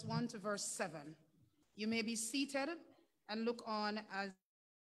from verse 1 to verse 7. You may be seated and look on as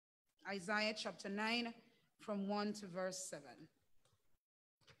Isaiah chapter 9 from 1 to verse 7.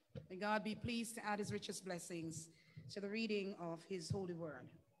 May God be pleased to add his richest blessings to the reading of his holy word.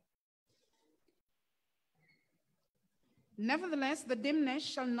 Nevertheless, the dimness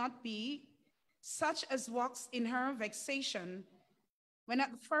shall not be such as walks in her vexation, when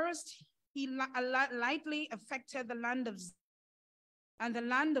at first he lightly affected the land of Zebulun and the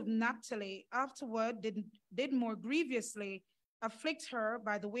land of Naphtali, afterward did more grievously afflict her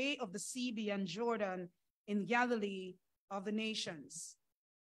by the way of the sea beyond Jordan in Galilee of the nations.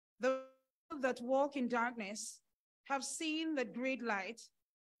 The that walk in darkness have seen that great light,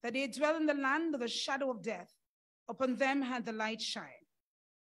 that they dwell in the land of the shadow of death. Upon them had the light shine.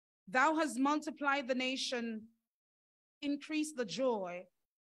 Thou hast multiplied the nation, increased the joy.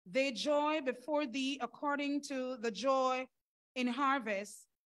 They joy before thee according to the joy in harvest,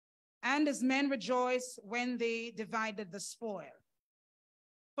 and as men rejoice when they divided the spoil.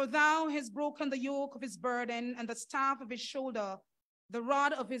 For thou hast broken the yoke of his burden and the staff of his shoulder, the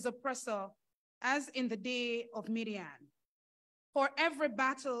rod of his oppressor, as in the day of Midian. For every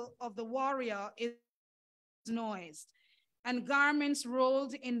battle of the warrior is noised, and garments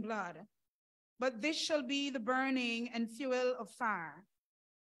rolled in blood. But this shall be the burning and fuel of fire.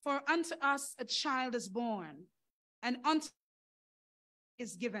 For unto us a child is born, and unto us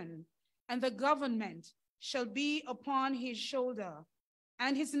is given, and the government shall be upon his shoulder,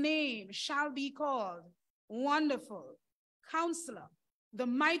 and his name shall be called Wonderful, Counselor, the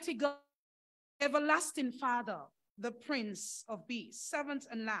Mighty God, Everlasting Father, the Prince of Peace. Seventh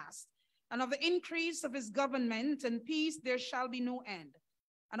and last, and of the increase of his government and peace there shall be no end.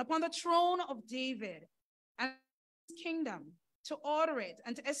 And upon the throne of David and his kingdom, to order it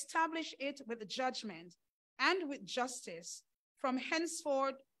and to establish it with judgment and with justice from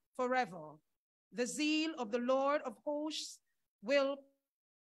henceforth forever. The zeal of the Lord of hosts will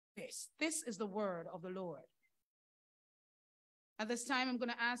this. This is the word of the Lord. At this time, I'm going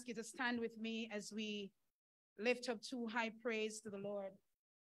to ask you to stand with me as we lift up two high praise to the Lord.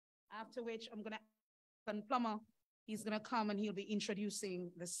 After which I'm going to ask Plummer. He's going to come and he'll be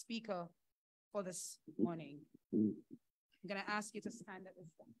introducing the speaker for this morning. I'm going to ask you to stand at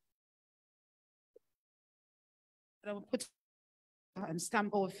this time. I will put and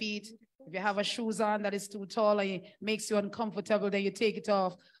stamp our feet. If you have a shoes on that is too tall and it makes you uncomfortable, then you take it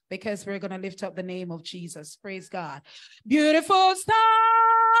off, because we're going to lift up the name of Jesus. Praise God. Beautiful star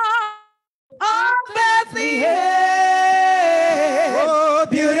of Bethlehem. Oh,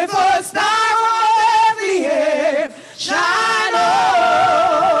 beautiful star of Bethlehem. Shine on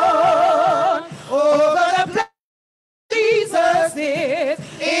over the place Jesus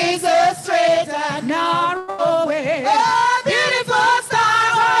is a straight and narrow way. Oh, beautiful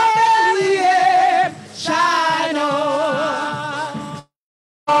star of Bethlehem. Shine on.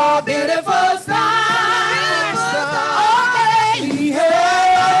 Oh, beautiful star.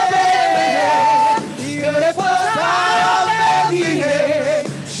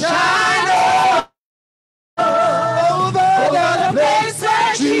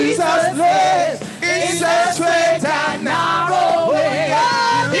 Jesus lives in a straight and narrow way.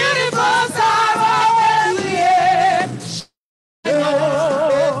 Beautiful star of Bethlehem.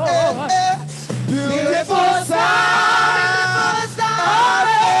 Beautiful star of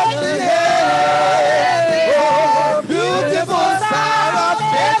Bethlehem.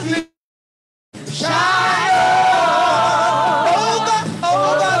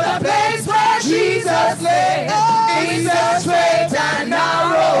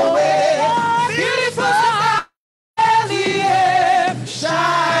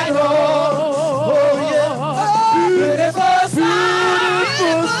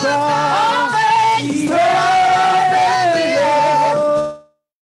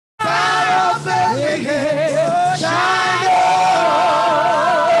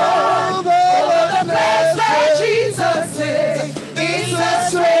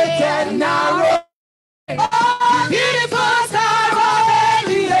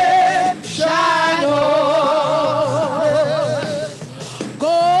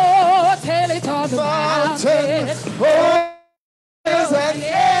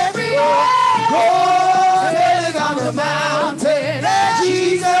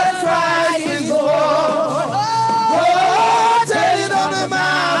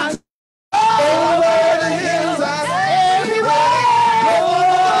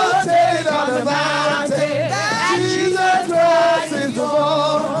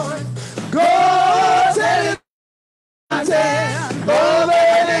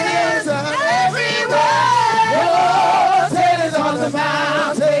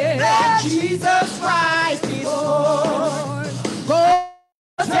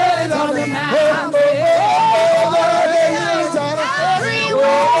 the mountain.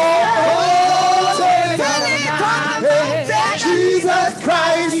 Jesus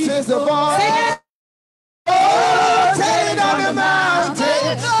Christ is the boy. Oh, tell it on the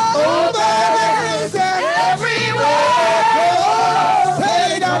mountain. Over the hills and everywhere. Oh,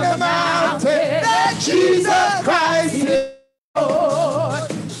 tell it on the mountain that Jesus Christ is the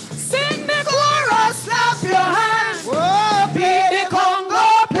Lord. Sing the chorus, clap your hands. Oh, Beat the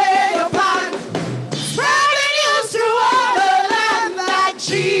Congo, play your part. Spread the news through all the land that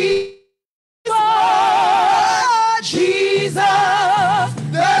Jesus,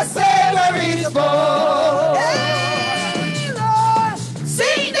 the Savior is born. hey Lord.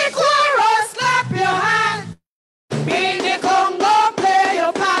 Sing the chorus, clap your hands. Beat the Congo, play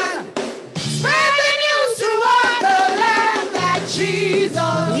your part. Spread the news through all the land that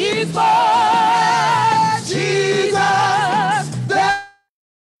Jesus is born. Jesus,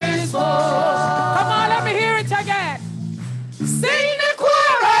 is born. Come on, let me hear it again. Sing the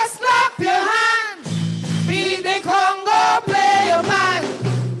chorus, clap your hands. Beat the Congo, play your part.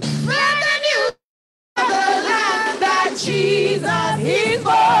 Spread the news of the land that Jesus is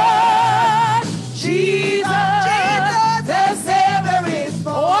born. Jesus, the Savior is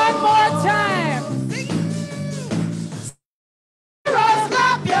born. One more time. Chorus,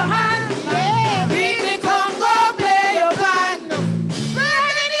 clap your hands. Beat the Congo, play your part.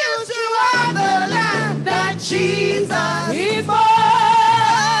 Spread the news throughout the land that Jesus is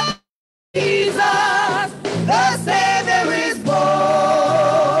born. Jesus, the Savior is born.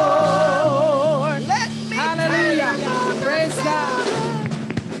 Hallelujah. Praise God.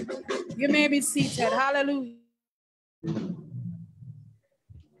 You may be seated. Hallelujah.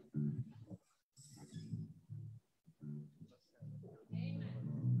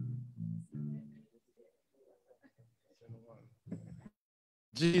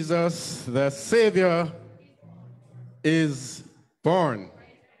 Jesus, the Savior, is born.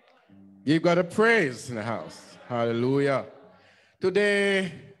 Give God a praise in the house. Hallelujah.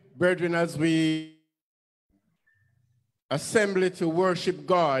 Today, brethren, as we assemble to worship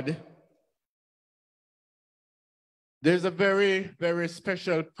God, there's a very, very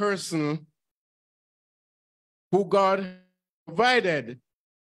special person who God provided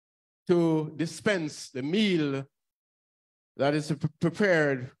to dispense the meal that is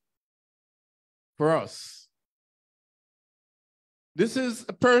prepared for us. This is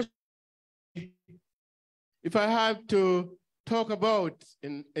a person, if I have to talk about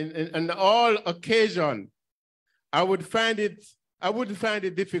in all occasion, I wouldn't find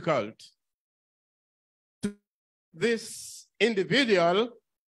it difficult. This individual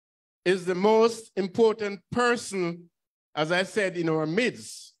is the most important person, as I said, in our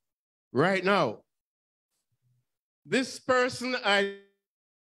midst right now. This person, I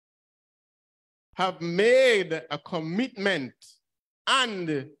have made a commitment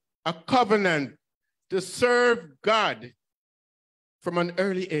and a covenant to serve God from an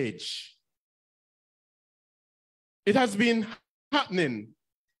early age. It has been happening.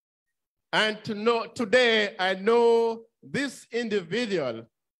 And today, I know this individual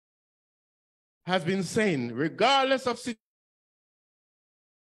has been saying, regardless of situation,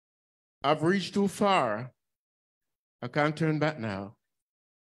 I've reached too far. I can't turn back now.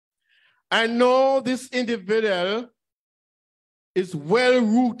 I know this individual is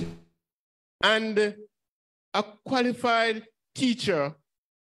well-rooted and a qualified teacher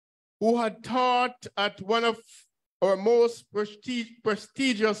who had taught at one of our most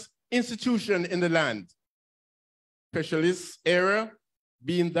prestigious institutions in the land, specialist area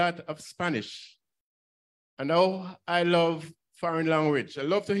being that of Spanish. And now I love foreign language. I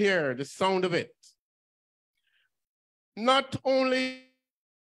love to hear the sound of it. Not only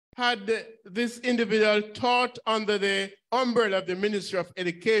had this individual taught under the umbrella of the Ministry of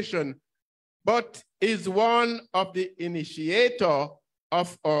Education, but is one of the initiator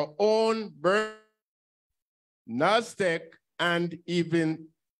of our own NASTEC and even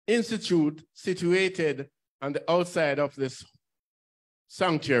institute situated on the outside of this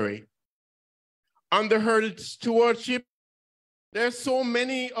sanctuary. Under her stewardship, there's so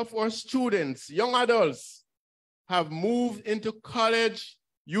many of our students, young adults, have moved into college,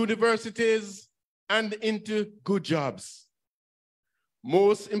 universities, and into good jobs.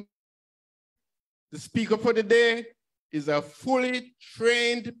 Most important, the speaker for the day is a fully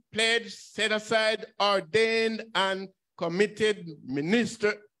trained, pledged, set aside, ordained, and committed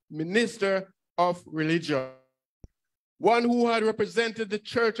minister of religion. One who had represented the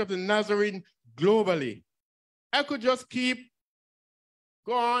Church of the Nazarene globally. I could just keep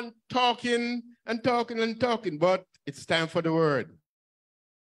going talking and talking and talking, but it's time for the word.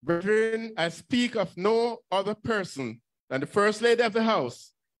 Brethren, I speak of no other person than the First Lady of the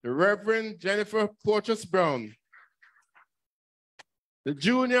House, the Reverend Jennifer Porteous Brown, the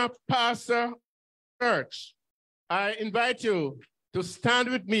junior pastor of the church. I invite you to stand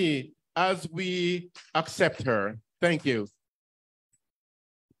with me as we accept her. Thank you.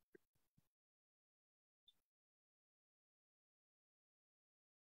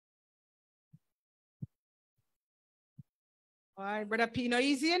 All right, Brother P, no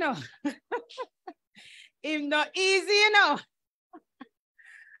easy, you know. It's not easy, you know.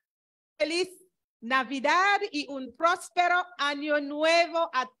 Feliz Navidad y un próspero año nuevo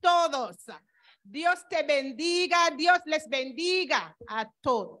a todos. Dios te bendiga, Dios les bendiga a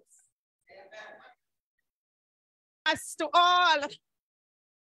todos. As to all.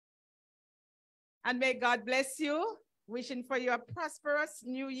 And may God bless you. Wishing for you a prosperous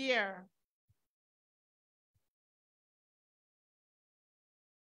new year.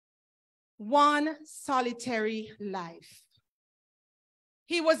 One solitary life.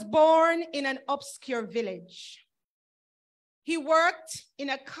 He was born in an obscure village. He worked in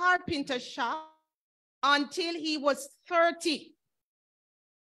a carpenter shop until he was 30.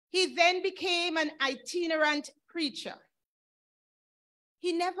 He then became an itinerant preacher.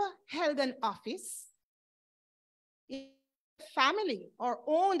 He never held an office, family, or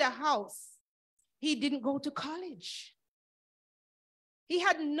owned a house. He didn't go to college. He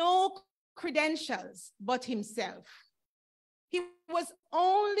had no credentials but himself. He was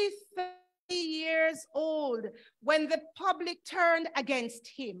only 30 years old when the public turned against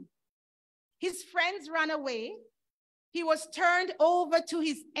him. His friends ran away. He was turned over to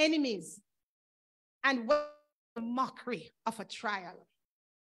his enemies and went through the mockery of a trial.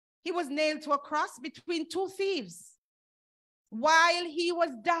 He was nailed to a cross between two thieves. While he was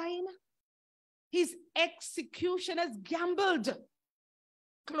dying, his executioners gambled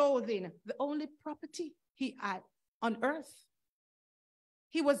clothing, the only property he had on earth.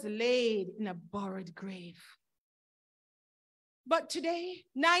 He was laid in a borrowed grave. But today,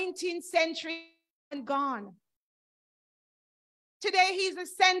 19th century and gone. Today, he's a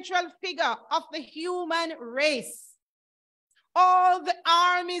central figure of the human race. All the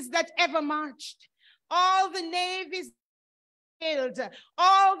armies that ever marched, all the navies sailed,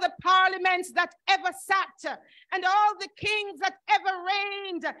 all the parliaments that ever sat, and all the kings that ever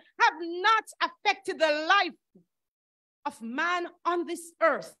reigned have not affected the life of man on this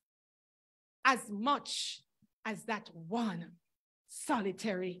earth as much as that one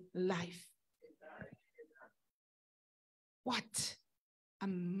solitary life. What a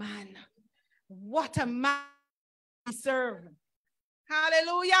man. What a man we serve.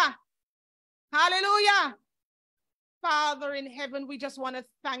 Hallelujah. Hallelujah. Father in heaven, we just want to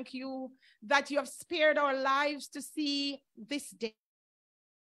thank you that you have spared our lives to see this day.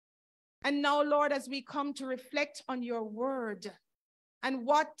 And now, Lord, as we come to reflect on your word and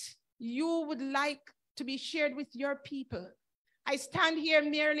what you would like to be shared with your people, I stand here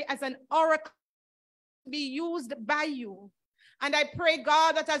merely as an oracle to be used by you. And I pray,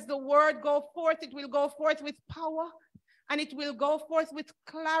 God, that as the word go forth, it will go forth with power and it will go forth with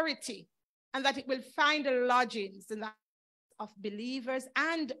clarity, and that it will find lodgings in the hearts of believers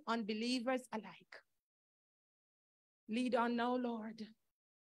and unbelievers alike. Lead on now, Lord.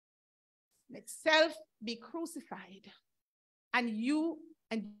 Let self be crucified and you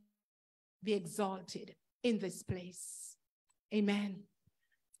and be exalted in this place. Amen.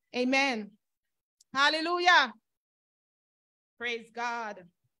 Amen. Hallelujah. Praise God.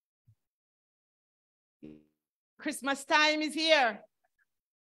 Christmas time is here.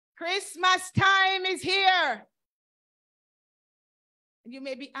 Christmas time is here. And you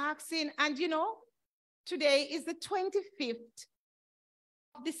may be asking, and you know, today is the 25th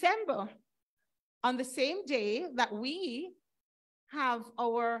of December, on the same day that we have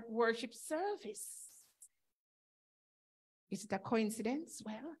our worship service. Is it a coincidence?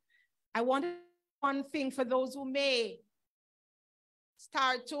 Well, I wanted one thing for those who may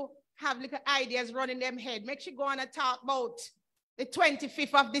start to have little ideas running them head. Make sure you go on and talk about the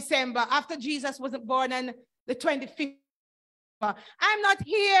 25th of December, after Jesus wasn't born on the 25th. I'm not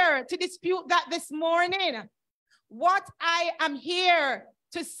here to dispute that this morning. What I am here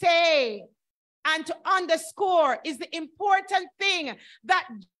to say and to underscore is the important thing that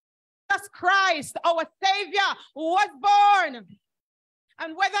Jesus Christ, our Savior, was born.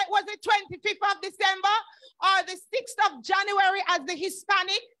 And whether it was the 25th of December or the 6th of January as the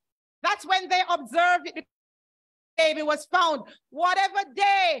Hispanic, that's when they observed it. The baby was found. Whatever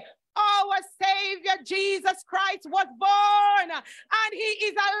day our Savior Jesus Christ was born, and he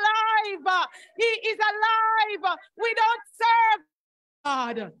is alive. He is alive. We don't serve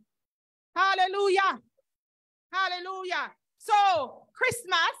God. Hallelujah. Hallelujah. So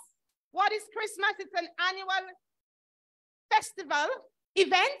Christmas, what is Christmas? It's an annual festival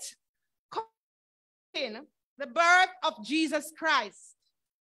event in the birth of Jesus Christ.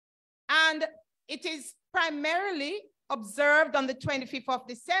 And it is primarily observed on the 25th of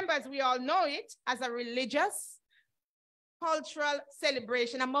December, as we all know it, as a religious, cultural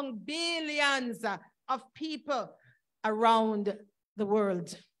celebration among billions of people around the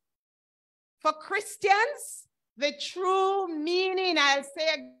world. For Christians, the true meaning, I'll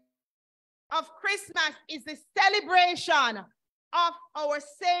say, of Christmas is the celebration of our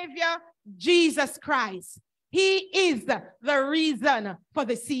Savior, Jesus Christ. He is the reason for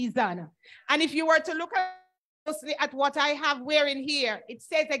the season. And if you were to look closely at what I have wearing here, it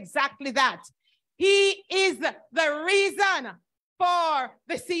says exactly that. He is the reason for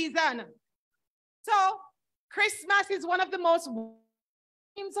the season. So Christmas is one of the most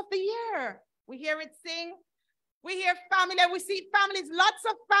times of the year. We hear it sing. We hear family. We see families. Lots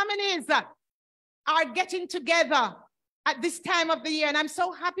of families are getting together at this time of the year. And I'm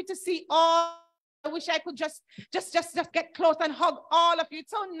so happy to see all. I wish I could just get close and hug all of you. It's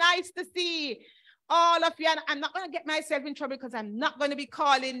so nice to see all of you. And I'm not going to get myself in trouble because I'm not going to be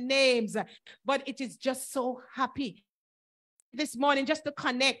calling names. But it is just so happy this morning just to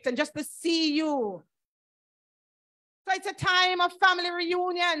connect and just to see you. So it's a time of family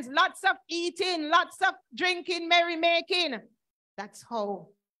reunions, lots of eating, lots of drinking, merrymaking. That's how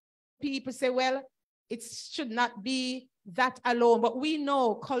people say, well, it should not be that alone. But we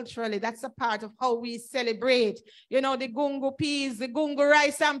know culturally that's a part of how we celebrate. You know, the gungu peas, the gungu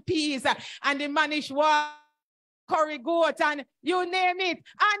rice and peas, and the manishwa curry goat, and you name it,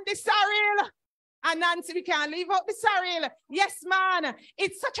 and the sorrel. And Nancy, we can't leave out the sorrel. Yes, man.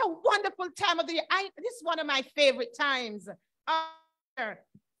 It's such a wonderful time of the year. This is one of my favorite times.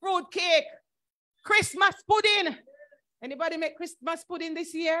 Fruit cake, Christmas pudding. Anybody make Christmas pudding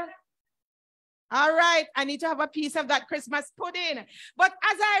this year? All right. I need to have a piece of that Christmas pudding. But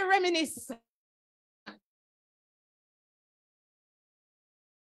as I reminisce,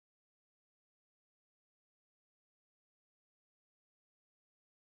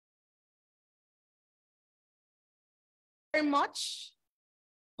 very much.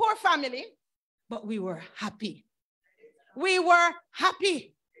 Poor family, but we were happy. We were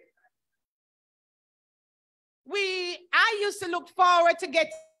happy. I used to look forward to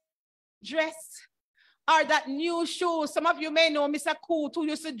get dressed or that new shoe. Some of you may know Mr. Coot, who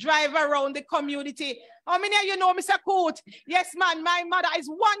used to drive around the community. How many of you know Mr. Coot? Yes, man, my mother is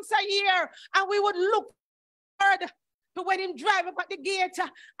once a year, and we would look forward to when him drive up at the gate,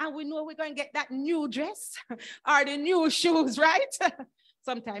 and we know we're going to get that new dress or the new shoes, right?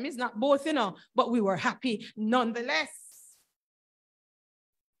 Sometimes it's not both, you know, but we were happy nonetheless.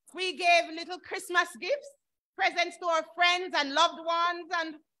 We gave little Christmas gifts, presents to our friends and loved ones,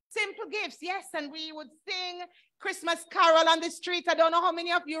 and simple gifts, yes, and we would sing Christmas carol on the street. I don't know how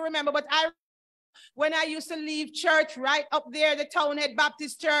many of you remember, but when I used to leave church right up there, the Townhead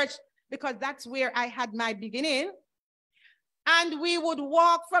Baptist Church, because that's where I had my beginning. And we would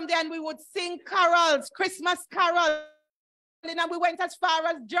walk from there and we would sing carols, Christmas carols. And we went as far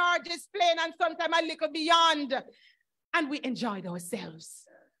as George's Plain and sometimes a little beyond. And we enjoyed ourselves.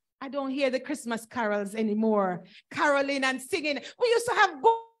 I don't hear the Christmas carols anymore. Caroling and singing. We used to have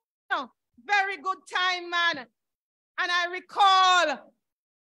very good time, man. And I recall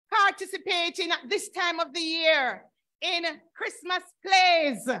participating at this time of the year in Christmas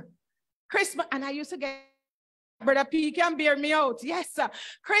plays. And I used to get Brother P can bear me out. Yes,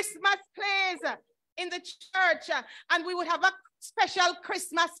 Christmas plays in the church. And we would have a special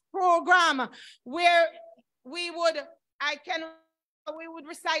Christmas program where we would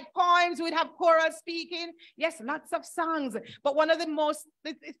recite poems, we'd have choral speaking. Yes, lots of songs. But one of the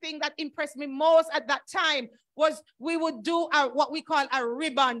thing that impressed me most at that time was we would do what we call a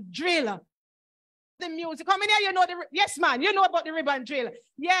ribbon drill. The music. How many of you know yes, man, you know about the ribbon drill?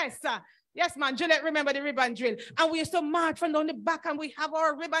 Yes, yes, man, Juliet, remember the ribbon drill. And we used to march from down the back and we have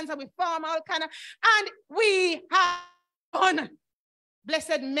our ribbons and we form all kind of, and we have fun.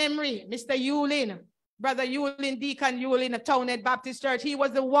 Blessed memory, Mr. Yulin, Brother Yulin, Deacon Yulin of Townhead Baptist Church. He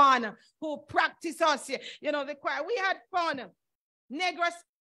was the one who practiced us, you know, the choir. We had fun. Negros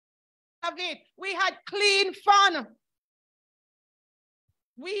of it. We had clean fun.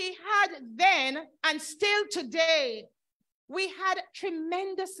 We had then, and still today, we had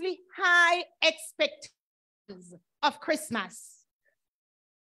tremendously high expectations of Christmas.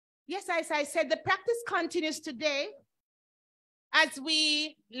 Yes, as I said, the practice continues today. As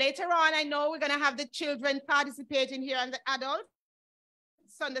we, later on, I know we're going to have the children participating here and the adults.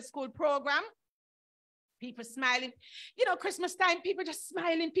 Sunday school program. People smiling. You know, Christmas time, people just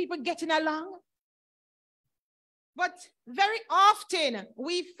smiling, people getting along. But very often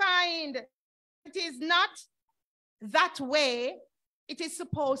we find it is not that way it is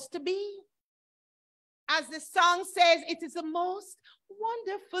supposed to be. As the song says, it is the most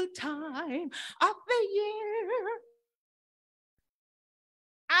wonderful time of the year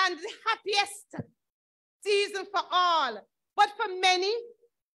and the happiest season for all. But for many,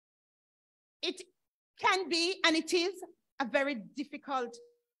 it can be, and it is, a very difficult.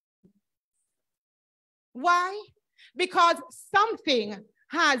 Why? Because something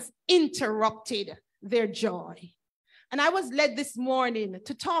has interrupted their joy. And I was led this morning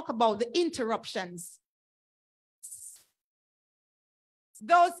to talk about the interruptions.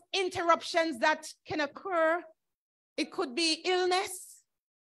 Those interruptions that can occur, it could be illness,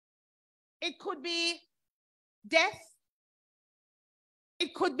 it could be death,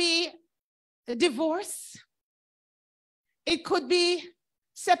 it could be divorce, it could be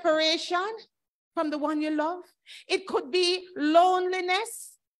separation from the one you love, it could be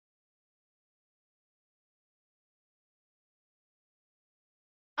loneliness.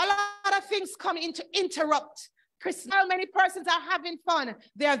 A lot of things come in to interrupt Christmas. How many persons are having fun?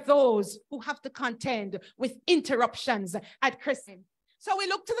 There are those who have to contend with interruptions at Christmas. So we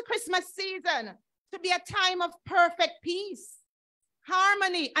look to the Christmas season to be a time of perfect peace,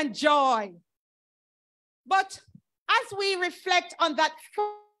 harmony, and joy. But as we reflect on that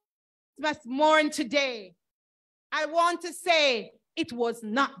Christmas morn today, I want to say it was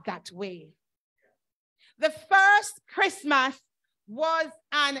not that way. The first Christmas was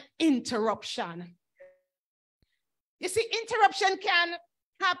an interruption. You see, interruption can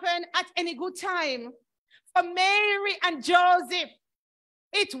happen at any good time. For Mary and Joseph,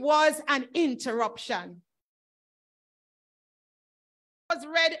 it was an interruption. It was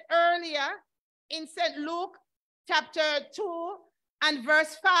read earlier in St. Luke chapter 2 and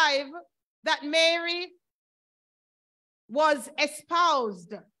verse 5 that Mary was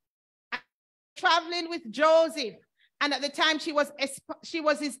espoused, traveling with Joseph. And at the time she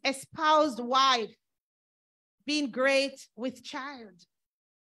was his espoused wife, being great with child.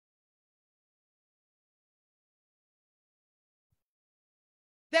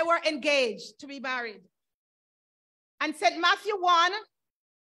 They were engaged to be married. And St. Matthew 1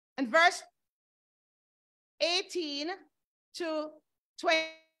 and verse 18 to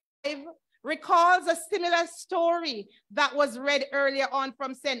 25 recalls a similar story that was read earlier on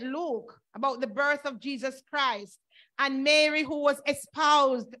from St. Luke about the birth of Jesus Christ and Mary, who was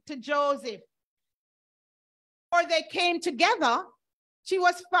espoused to Joseph. Before they came together, she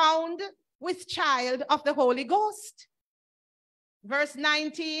was found with child of the Holy Ghost. Verse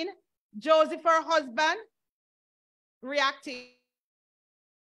 19, Joseph, her husband, reacted.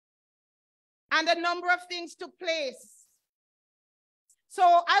 And a number of things took place. So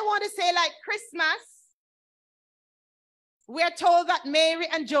I want to say, like Christmas, we are told that Mary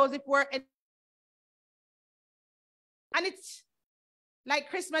and Joseph were in. And it's like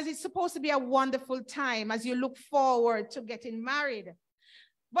Christmas is supposed to be a wonderful time as you look forward to getting married.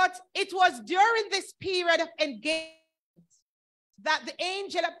 But it was during this period of engagement that the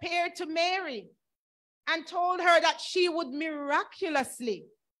angel appeared to Mary and told her that she would miraculously,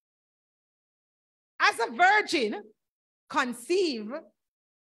 as a virgin, conceive,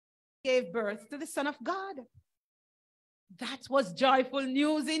 gave birth to the Son of God. That was joyful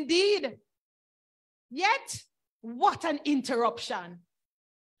news indeed. Yet, what an interruption.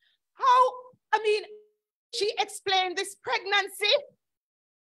 She explained this pregnancy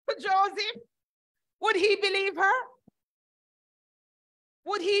to Joseph. Would he believe her?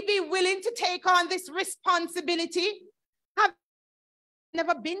 Would he be willing to take on this responsibility? Have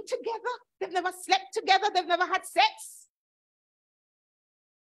never been together? They've never slept together. They've never had sex.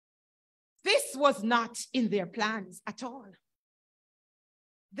 This was not in their plans at all.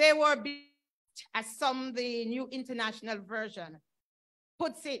 They were, as the New International Version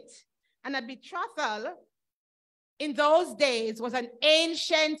puts it, and a betrothal in those days was an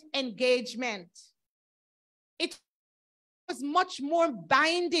ancient engagement. It was much more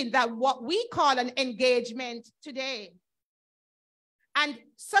binding than what we call an engagement today. And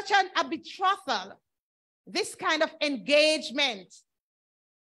such a betrothal, this kind of engagement,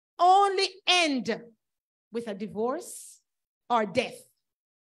 only end with a divorce or death.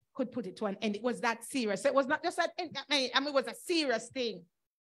 Could put it to an end. It was that serious. It was not just that, it was a serious thing.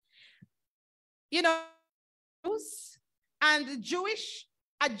 You know, and a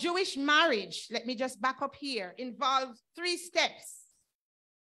Jewish marriage, let me just back up here, involves 3 steps.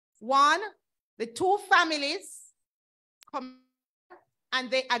 1, the 2 families come and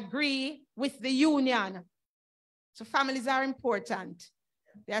they agree with the union. So families are important.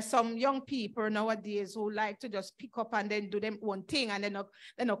 There are some young people nowadays who like to just pick up and then do them own thing and they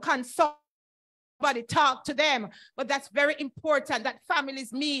no consult nobody, talk to them. But that's very important that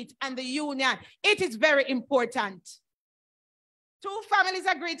families meet and the union. It is very important. 2 families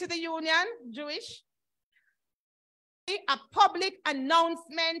agree to the union, Jewish. A public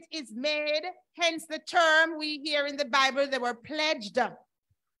announcement is made, hence the term we hear in the Bible, they were pledged,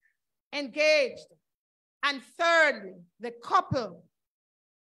 engaged. And thirdly, the couple,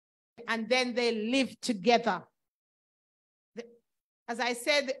 and then they live together. As I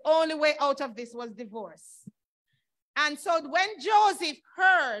said, the only way out of this was divorce. And so when Joseph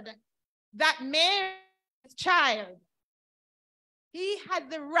heard that Mary's child, he had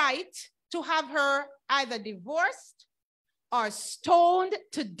the right to have her either divorced or stoned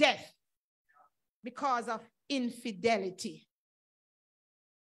to death because of infidelity.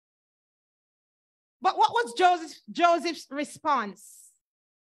 But what was Joseph's response?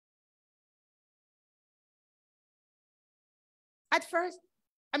 At first,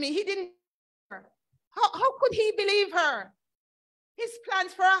 he didn't. How could he believe her? His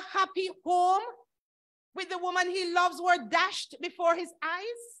plans for a happy home with the woman he loves were dashed before his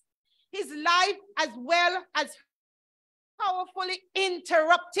eyes. His life as well as powerfully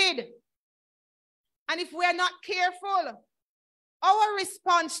interrupted. And if we're not careful, our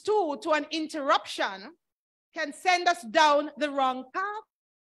response to an interruption can send us down the wrong path.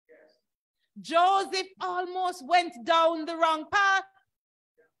 Joseph almost went down the wrong path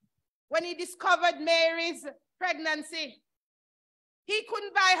when he discovered Mary's pregnancy. He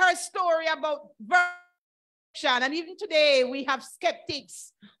couldn't buy her story about virgin. And even today, we have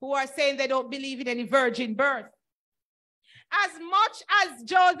skeptics who are saying they don't believe in any virgin birth. As much as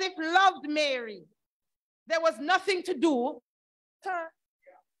Joseph loved Mary, there was nothing to do with her.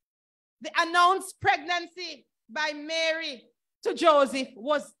 The announced pregnancy by Mary to Joseph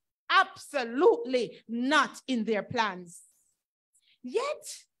was absolutely not in their plans. Yet,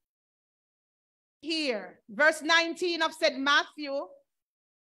 here, verse 19 of St. Matthew,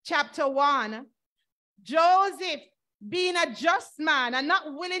 chapter 1, Joseph, being a just man and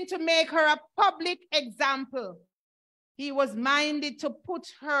not willing to make her a public example, he was minded to put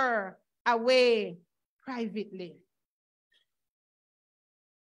her away privately.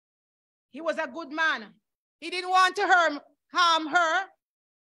 He was a good man. He didn't want to harm her,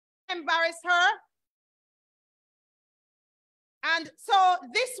 embarrass her. And so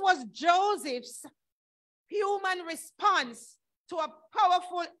this was Joseph's human response to a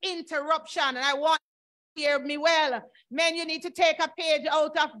powerful interruption. And I want you to hear me well. Men, you need to take a page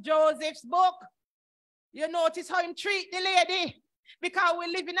out of Joseph's book. You notice how him treat the lady. Because we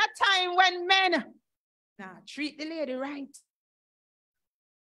live in a time when men treat the lady right.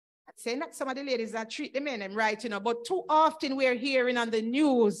 I'm saying that some of the ladies that treat the men right, but too often we're hearing on the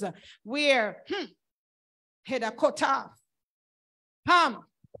news where head are cut off,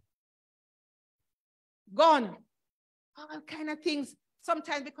 gone, all kind of things.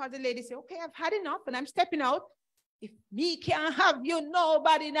 Sometimes because the ladies say, okay, I've had enough and I'm stepping out. If me can't have you,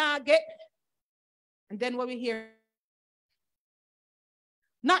 nobody now get. And then what we hear,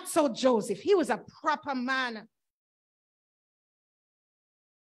 not so Joseph. He was a proper man.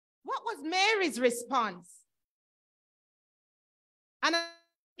 What was Mary's response? And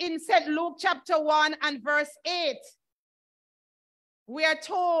in St. Luke chapter 1 and verse 8, we are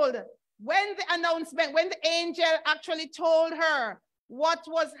told when the angel actually told her what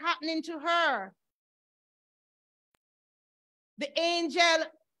was happening to her, the angel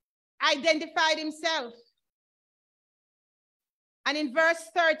identified himself. And in verse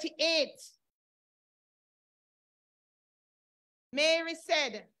 38, Mary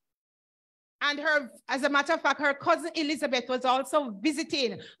said, and as a matter of fact, her cousin Elizabeth was also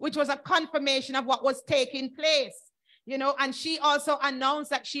visiting, which was a confirmation of what was taking place, and she also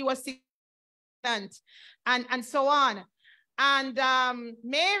announced that she was pregnant and so on. And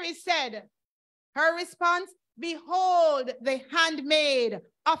Mary said, her response, behold, the handmaid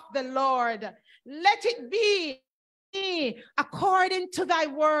of the Lord, let it be according to thy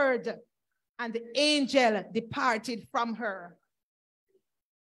word. And the angel departed from her.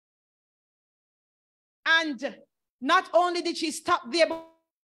 And not only did she stop there, but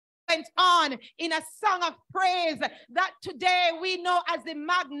went on in a song of praise that today we know as the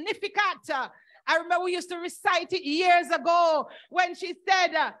Magnificat. I remember we used to recite it years ago when she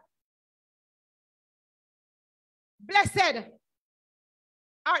said, blessed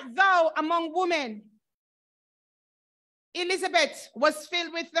art thou among women. Elizabeth was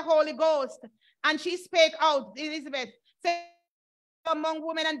filled with the Holy Ghost, and she spake out, Elizabeth said, among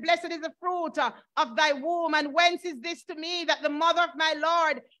women, and blessed is the fruit of thy womb. And whence is this to me, that the mother of my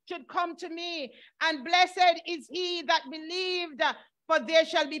Lord should come to me? And blessed is he that believed, for there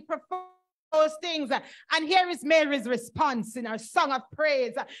shall be performed those things. And here is Mary's response in her song of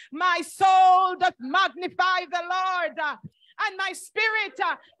praise. My soul doth magnify the Lord, and my spirit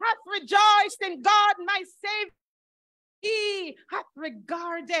hath rejoiced in God my Savior. He hath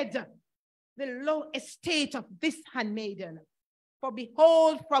regarded the low estate of this handmaiden. For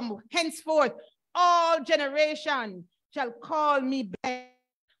behold, from henceforth all generation shall call me blessed,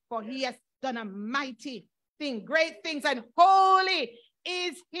 for he has done a mighty thing, great things, and holy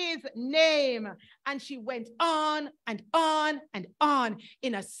is his name. And she went on and on and on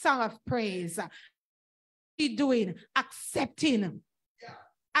in a song of praise. She doing, accepting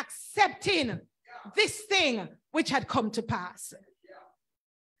this thing which had come to pass.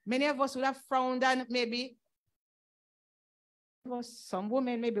 Many of us would have frowned, and maybe some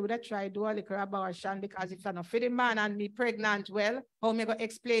women maybe would have tried to do a little abortion, because if I'm not fitting man and me pregnant, well, how am I going to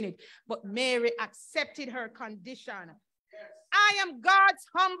explain it? But Mary accepted her condition. Yes. I am God's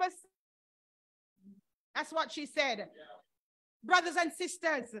humble. That's what she said. Brothers and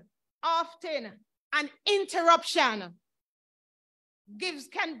sisters, often an interruption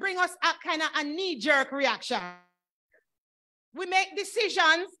can bring us a kind of a knee-jerk reaction. We make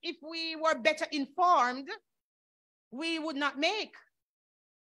decisions, if we were better informed, we would not make.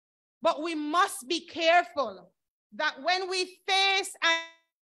 But we must be careful that when we face an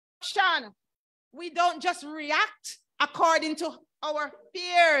option, we don't just react according to our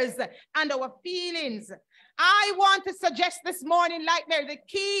fears and our feelings. I want to suggest this morning, like Mary, the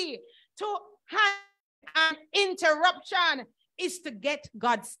key to an interruption is to get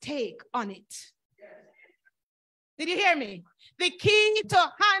God's take on it. Did you hear me? The key to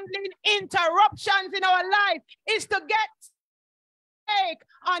handling interruptions in our life is to get take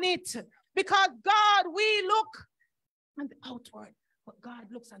on it. Because God, we look on the outward, but God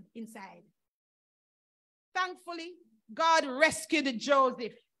looks on the inside. Thankfully, God rescued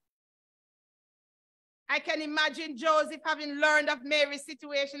Joseph. I can imagine Joseph having learned of Mary's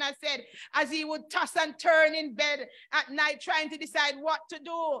situation, I said, as he would toss and turn in bed at night trying to decide what to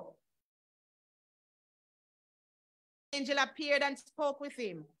do. Angel appeared and spoke with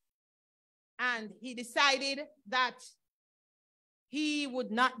him. And he decided that he would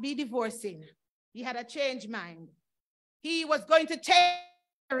not be divorcing. He had a changed mind. He was going to take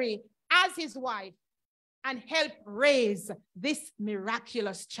Mary as his wife and help raise this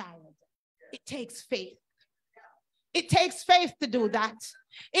miraculous child. It takes faith. It takes faith to do that.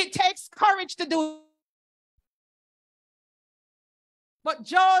 It takes courage to do. But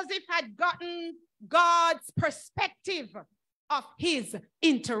Joseph had gotten God's perspective of his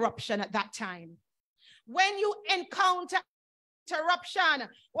interruption at that time. When you encounter interruption,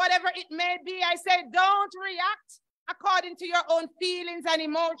 whatever it may be, I say, don't react according to your own feelings and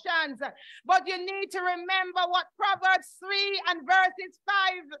emotions. But you need to remember what Proverbs 3 and verses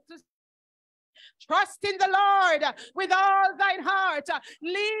 5 to trust in the Lord with all thine heart.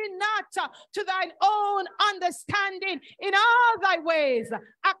 Lean not to thine own understanding. In all thy ways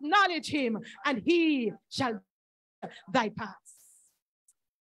acknowledge him, and he shall direct thy paths.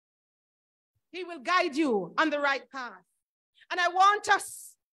 He will guide you on the right path. And I want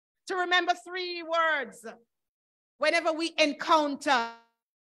us to remember 3 words whenever we encounter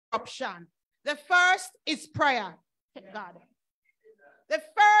interruption. The first is prayer. God. The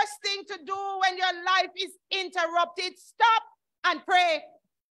first thing to do when your life is interrupted, stop and pray.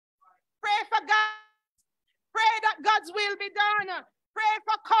 Pray for God. Pray that God's will be done. Pray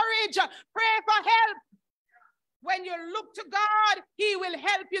for courage. Pray for help. When you look to God, he will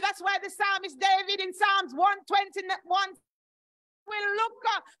help you. That's why the psalmist David in Psalms 121 will look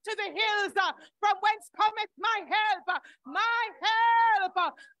to the hills from whence cometh my help. My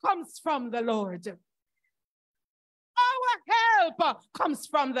help comes from the Lord. Our help comes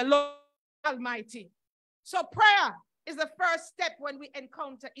from the Lord Almighty. So prayer is the first step when we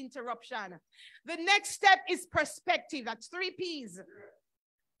encounter interruption. The next step is perspective. That's 3 P's.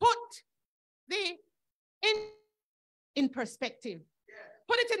 Put the in perspective.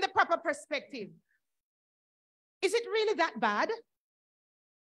 Put it in the proper perspective. Is it really that bad?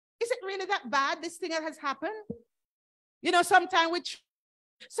 Is it really that bad, this thing that has happened? You know, sometimes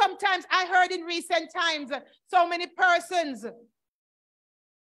I heard in recent times, so many persons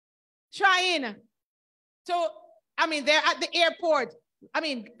trying to, they're at the airport,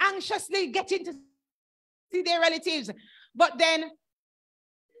 anxiously getting to see their relatives, but then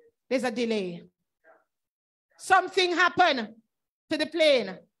there's a delay. Something happened to the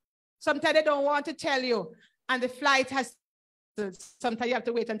plane. Sometimes they don't want to tell you, and the flight has Sometimes you have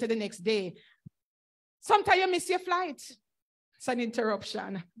to wait until the next day. Sometimes you miss your flight. It's an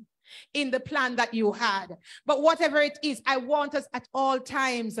interruption in the plan that you had. But whatever it is, I want us at all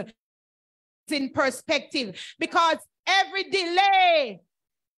times in perspective, because every delay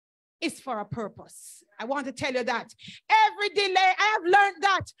is for a purpose. I want to tell you that. Every delay, I have learned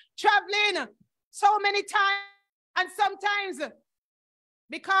that traveling so many times, and sometimes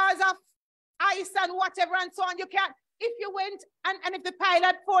because of ice and whatever and so on, you can't. If you went and if the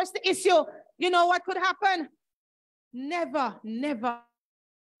pilot forced the issue, you know what could happen? Never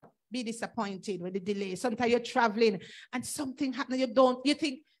be disappointed with the delay. Sometimes you're traveling and something happens, you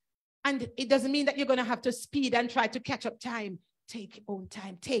think, and it doesn't mean that you're going to have to speed and try to catch up time. Take your own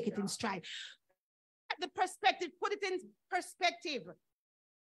time, take it in stride. The perspective, put it in perspective.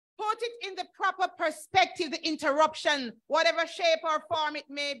 Put it in the proper perspective, the interruption, whatever shape or form it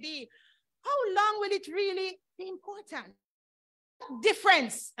may be. How long will it really be important?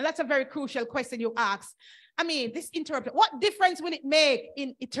 Difference, and that's a very crucial question you ask. I mean, this interruption, what difference will it make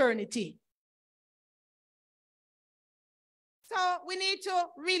in eternity? So we need to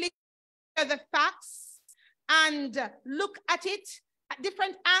really hear the facts and look at it at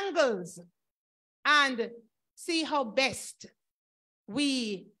different angles and see how best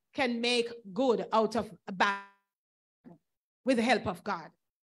we can make good out of a bad with the help of God.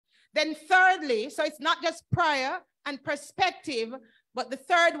 Then thirdly, so it's not just prayer and perspective, but the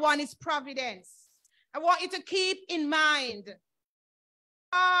third one is providence. I want you to keep in mind,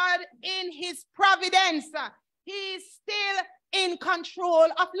 God in his providence, he's still in control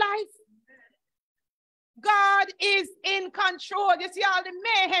of life. God is in control. You see all the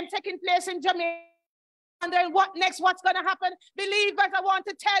mayhem taking place in Jamaica. Wondering what next, what's going to happen. Believers, I want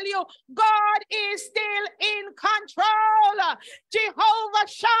to tell you, God is still in control. Jehovah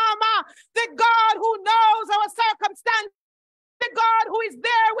Shammah, the God who knows our circumstance, the God who is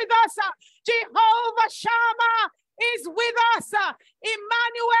there with us. Jehovah Shammah is with us.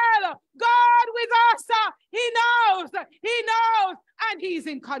 Emmanuel, God with us. He knows, and he's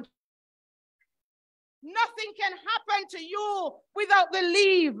in control. Nothing can happen to you without the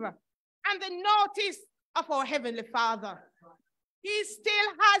leave and the notice of our Heavenly Father. He still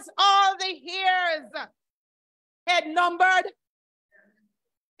has all the hairs head numbered.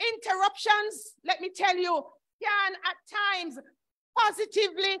 Interruptions, let me tell you, can at times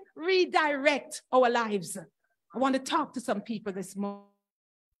positively redirect our lives. I want to talk to some people this morning.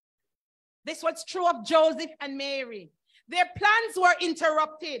 This was true of Joseph and Mary. Their plans were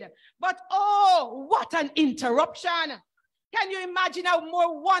interrupted, but oh, what an interruption. Can you imagine a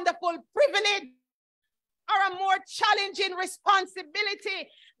more wonderful privilege or a more challenging responsibility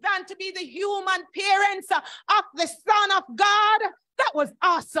than to be the human parents of the Son of God? That was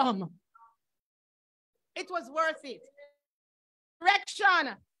awesome. It was worth it.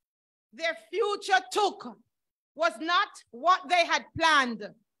 Direction their future took was not what they had planned,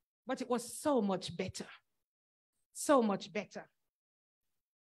 but it was so much better. So much better.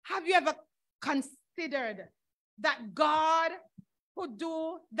 Have you ever considered that God could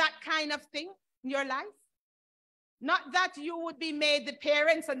do that kind of thing in your life? Not that you would be made the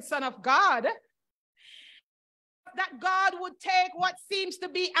parents and son of God, that God would take what seems to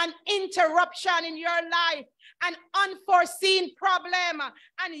be an interruption in your life, an unforeseen problem,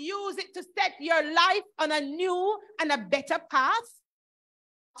 and use it to set your life on a new and a better path.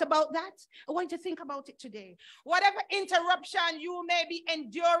 About that, I want you to think about it today. Whatever interruption you may be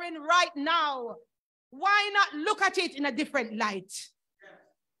enduring right now, why not look at it in a different light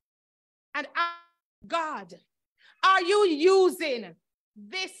and ask God, are you using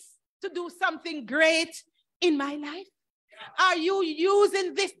this to do something great in my life? Are you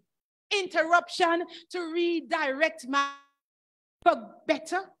using this interruption to redirect my for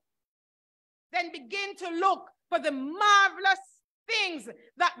better? Then begin to look for the marvelous things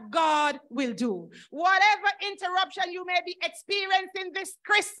that God will do. Whatever interruption you may be experiencing this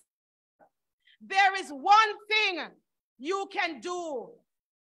Christmas, there is one thing you can do.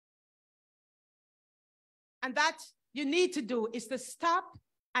 And that you need to do is to stop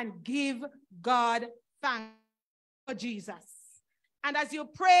and give God thanks for Jesus. And as you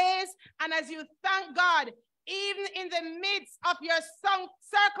praise and as you thank God, even in the midst of your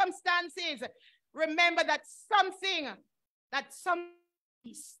circumstances, remember that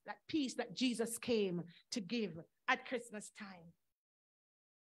peace that Jesus came to give at Christmas time.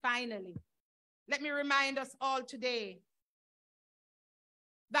 Finally, let me remind us all today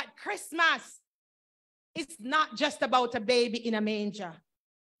that Christmas is not just about a baby in a manger.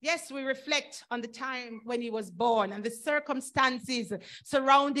 Yes, we reflect on the time when he was born and the circumstances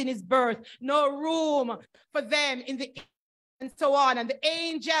surrounding his birth. No room for them in the and so on, and the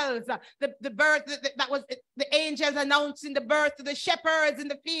angels, the birth, that was the angels announcing the birth to the shepherds in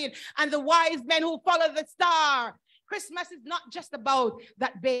the field, and the wise men who follow the star. Christmas is not just about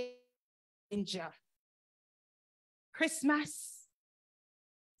that baby. Christmas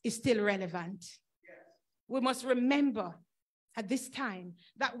is still relevant. We must remember at this time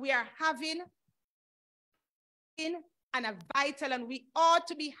that we are having and a vital, and we ought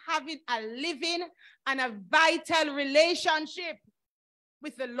to be having a living and a vital relationship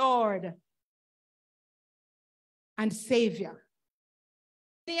with the Lord and Savior.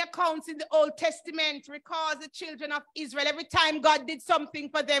 The accounts in the Old Testament records the children of Israel. Every time God did something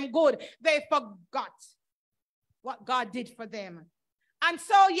for them good, they forgot what God did for them. And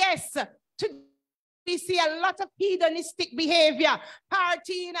so, yes, we see a lot of hedonistic behavior,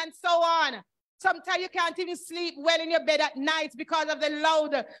 partying and so on. Sometimes you can't even sleep well in your bed at night because of the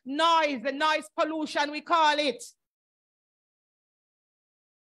loud noise, the noise pollution, we call it.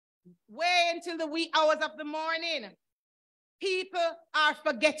 Wait until the wee hours of the morning. People are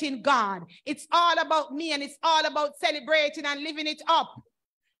forgetting God. It's all about me, and it's all about celebrating and living it up.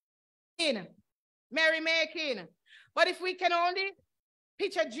 Merrymaking. But if we can only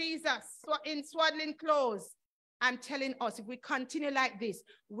picture Jesus in swaddling clothes, I'm telling us, if we continue like this,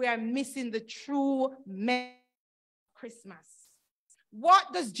 we are missing the true message of Christmas.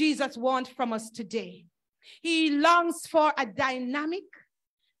 What does Jesus want from us today? He longs for a dynamic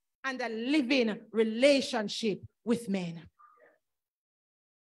and a living relationship with men.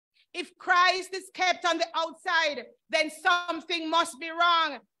 If Christ is kept on the outside, then something must be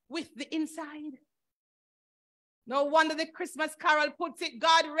wrong with the inside. No wonder the Christmas carol puts it,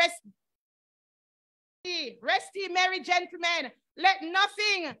 God rest ye, merry gentlemen. Let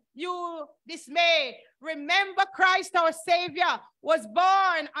nothing you dismay. Remember, Christ our Savior was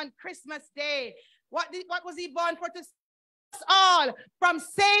born on Christmas Day. What was he born for? To save us all from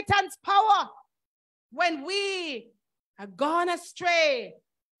Satan's power when we are gone astray.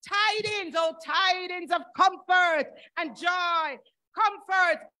 Tidings, oh tidings of comfort and joy.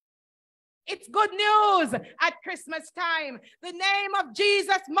 Comfort. It's good news at Christmas time. The name of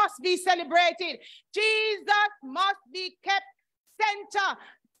Jesus must be celebrated. Jesus must be kept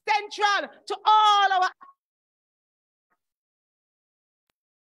central to all our.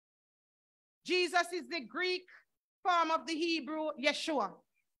 Jesus is the Greek form of the Hebrew Yeshua,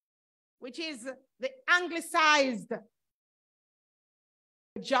 which is the anglicized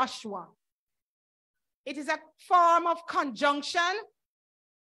Joshua. It is a form of conjunction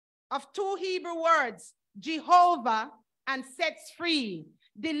of two Hebrew words, Jehovah, and sets free,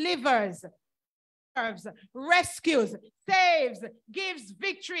 delivers, serves, rescues, saves, gives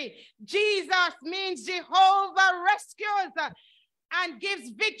victory. Jesus means Jehovah rescues and gives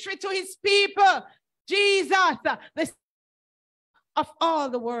victory to his people. Jesus, the of all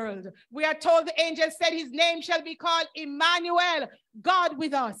the world. We are told the angel said his name shall be called Emmanuel, God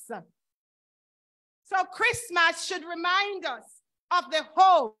with us. So Christmas should remind us of the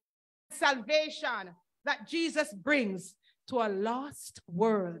hope and salvation that Jesus brings to a lost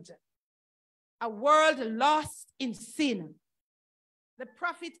world, a world lost in sin. The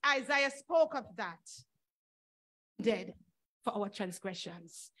prophet Isaiah spoke of that. Dead for our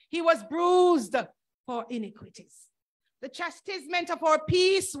transgressions. He was bruised for iniquities. The chastisement of our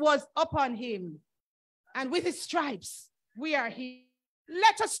peace was upon him, and with his stripes we are healed.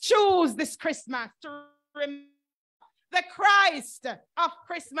 Let us choose this Christmas to remember the Christ of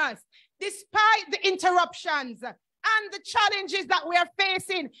Christmas, despite the interruptions and the challenges that we are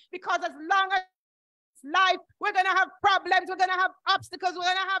facing, because as long as life, we're going to have problems, we're going to have obstacles, we're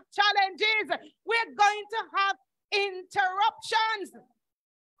going to have challenges, we're going to have interruptions.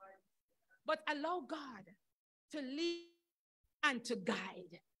 But allow God to lead and to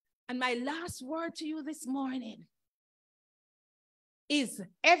guide. And my last word to you this morning is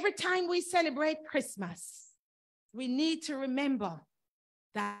every time we celebrate Christmas, we need to remember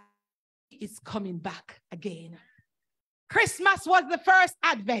that He is coming back again. Christmas was the first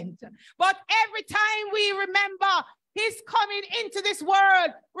Advent, but every time we remember He's coming into this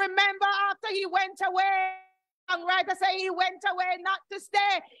world, remember after He went away, songwriter say He went away not to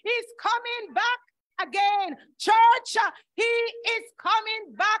stay, He's coming back again. Church, He is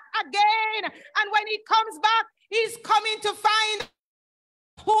coming back again. And when He comes back, He's coming to find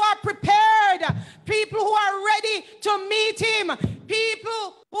who are prepared, people who are ready to meet Him,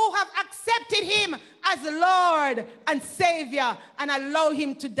 people who have accepted Him as Lord and Savior and allow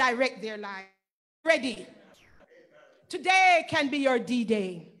Him to direct their life. Ready. Today can be your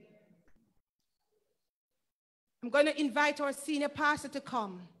D-Day. I'm going to invite our senior pastor to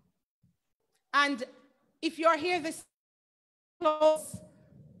come. And if you're here this close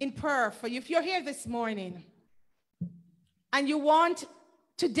in prayer for you. If you're here this morning and you want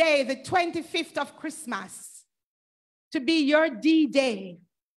today, the 25th of Christmas, to be your D-Day,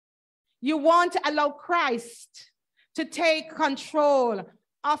 you want to allow Christ to take control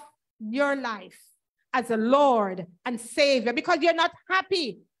of your life as a Lord and Savior, because you're not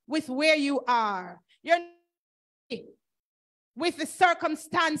happy with where you are. You're not happy with the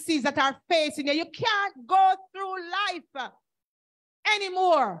circumstances that are facing you. You can't go through life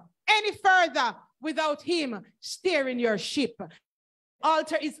anymore, any further, without him steering your ship.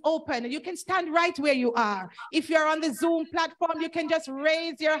 Altar is open. You can stand right where you are. If you're on the Zoom platform, you can just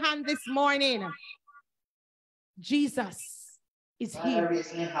raise your hand this morning. Jesus is here.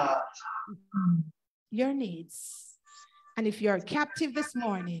 Your needs. And if you're captive this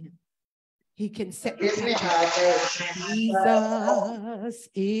morning, he can set you free. Jesus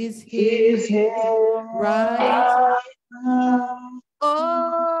is here right now.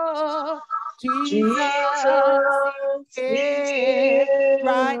 Oh, Jesus is here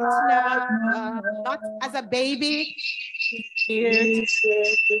right now. Not as a baby. Here.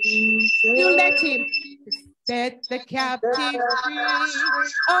 You let him set the captive free.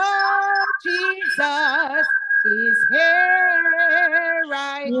 Oh, Jesus is here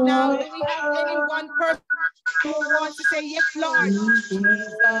right now. Do we have any one person who wants to say, yes, Lord?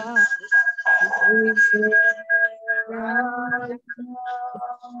 Jesus is here right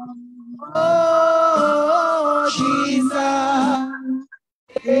now. Oh, Jesus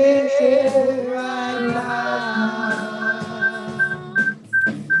is here right now.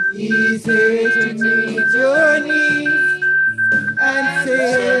 He's here to meet your needs and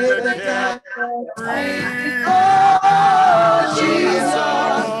save the captive. Oh,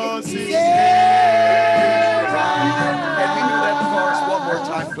 Jesus is here right now. Can we do that chorus one more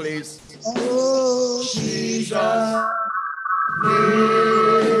time, please? Oh, Jesus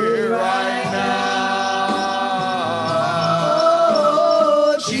Here right now.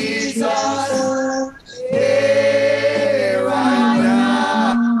 Oh, Jesus here right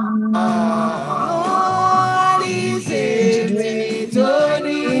now. Lord is here to meet your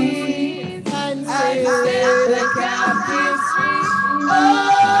needs and set the captives free.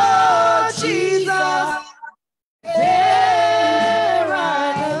 Oh, Jesus here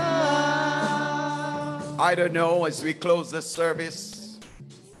right now. I don't know, as we close this service,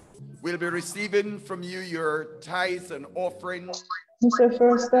 we'll be receiving from you your tithes and offerings. It's the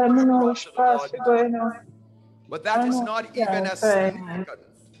first time I know which pass we're going on. But that is not even as significant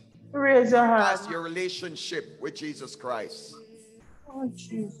Raise your hand. as your relationship with Jesus Christ. Oh,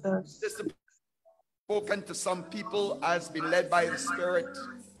 Jesus. This is spoken to some people as been led by the Spirit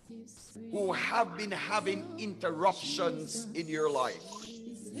who have been having interruptions in your life.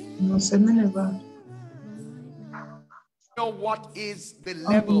 No, say me never. You know what is the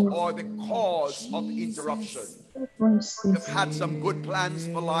level or the cause of interruption? You've had some good plans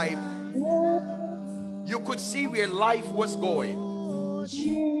for life. You could see where life was going.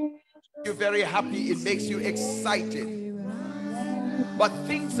 You're very happy. It makes you excited. But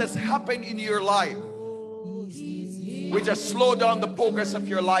things has happened in your life which has slowed down the progress of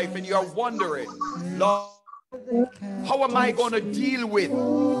your life, and you're wondering, Lord, how am I going to deal with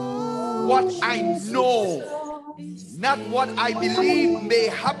what I know, not what I believe may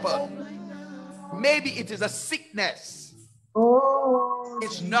happen? Maybe it is a sickness.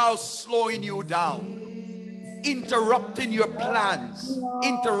 It's now slowing you down, interrupting your plans,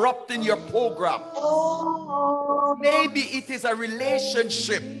 interrupting your program. Maybe it is a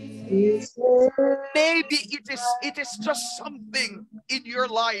relationship. Maybe it is just something in your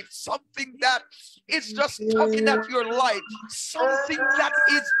life, something that is just tugging at your life, something that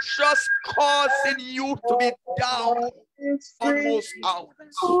is just causing you to be down, almost out.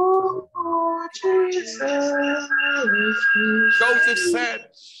 Joseph said,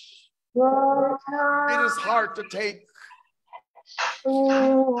 it is hard to take.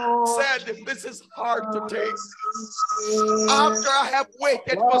 Said, this is hard to take. After I have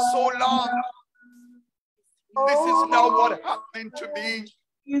waited for so long, this is now what happened to me.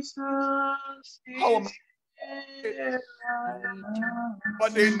 How am I?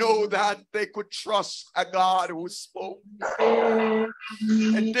 But they know that they could trust a God who spoke.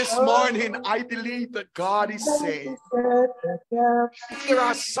 And this morning, I believe that God is saying, there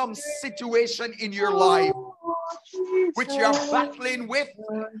are some situation in your life which you're battling with,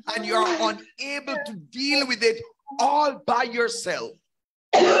 and you're unable to deal with it all by yourself.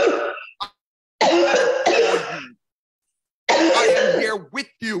 I am here with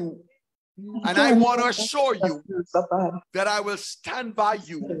you, and I want to assure you that I will stand by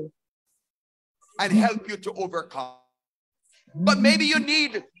you and help you to overcome. But maybe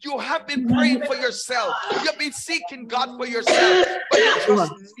you have been praying for yourself. You've been seeking God for yourself, but you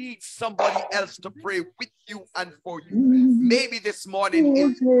just need somebody else to pray with you and for you. Maybe this morning,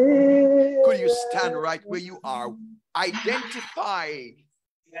 could you stand right where you are? Identify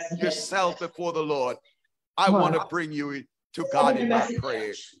yourself before the Lord. I want to bring you to God in my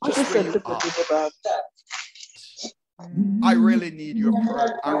prayer. Just where you are. I really need your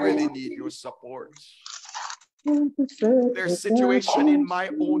prayer. I really need your support. There's a situation in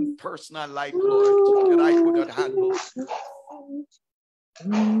my own personal life, Lord, that I could not handle.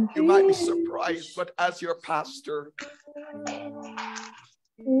 You might be surprised, but as your pastor,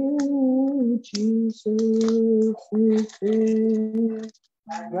 oh, Jesus,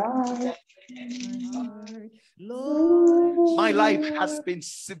 my life has been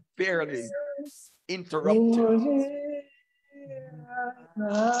severely interrupted.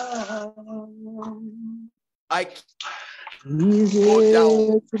 I go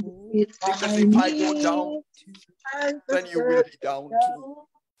down, because if I go down, then you will be down too.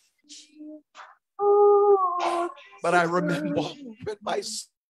 But I remember when my son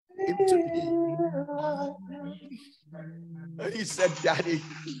came to me and he said, Daddy,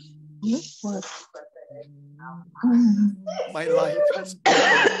 my life has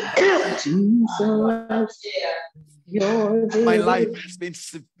been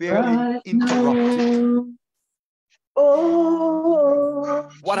severely interrupted.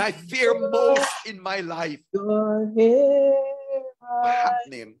 What I fear most in my life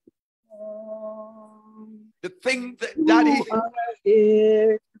happening. The thing that, Daddy,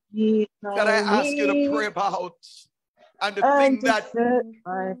 that I ask you to pray about, and the thing that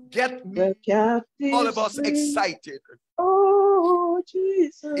get me, all of us excited,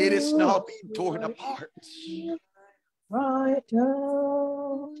 it is now being torn apart.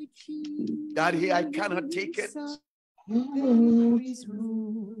 Daddy, I cannot take it.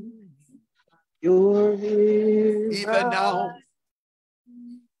 Even now,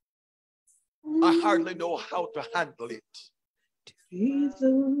 I hardly know how to handle it.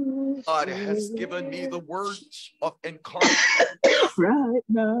 God has given me the words of encouragement right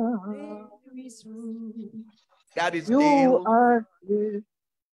now. That is You are here.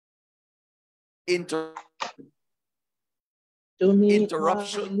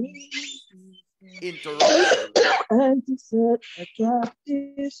 interruption. And you said, I got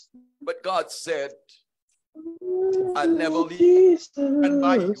this. But God said, I'll never leave and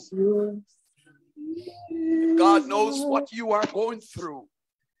by you. God knows what you are going through,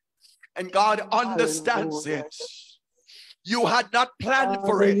 and God understands it. You had not planned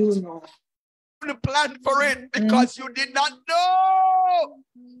for it. You planned for it because you did not know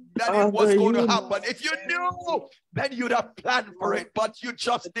that it was going to happen. If you knew, then you'd have planned for it, but you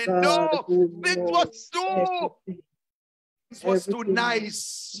just didn't know. It was too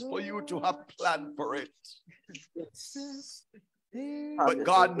nice for you to have planned for it. But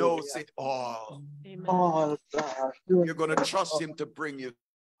God knows it all. All God. You're going to trust him to bring you.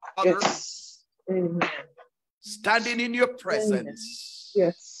 Others standing in your presence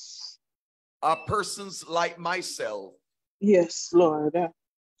are persons like myself. Yes, Lord.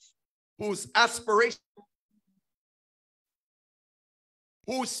 Whose aspiration,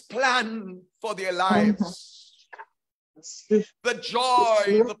 whose plan for their lives, the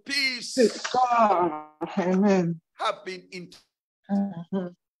joy, the peace, amen, have been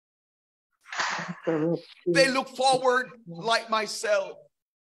They look forward, like myself,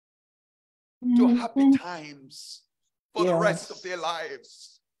 to happy times for the rest of their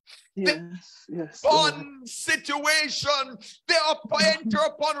lives. On situation, they enter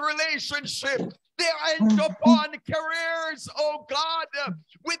upon relationship, they enter upon careers, oh God,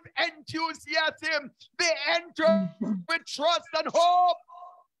 with enthusiasm, they enter with trust and hope.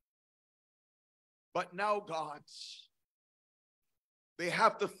 But now, God, they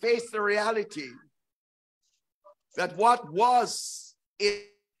have to face the reality that what was it,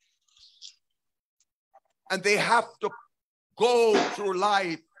 and they have to go through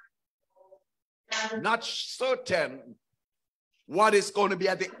life not certain what is going to be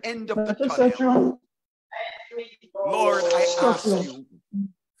at the end of the tunnel. Lord, I ask you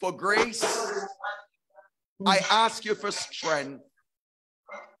for grace. I ask you for strength.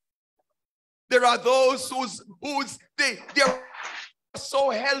 There are those they're so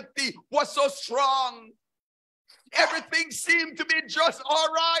healthy, was so strong. Everything seemed to be just all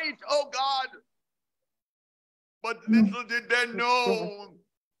right, oh God. But little did they know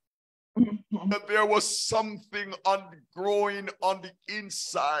that there was something growing on the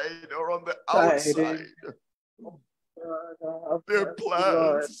inside or on the outside. Their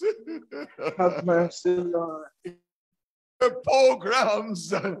plans. Have mercy, Lord. their programs,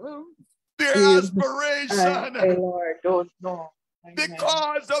 their Jesus, aspiration, I, Lord, don't know. Amen.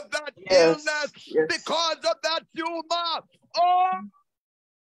 because of that Yes, illness, yes. because of that tumor. Oh,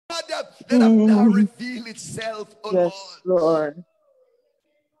 God, that have now revealed itself, oh Yes, Lord, Lord.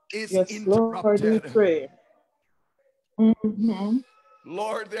 is Yes, Lord, we interrupted. pray.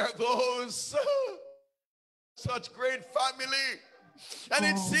 Lord, there are those, such great family, and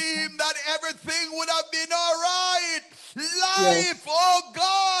it seemed that everything would have been all right. Life, oh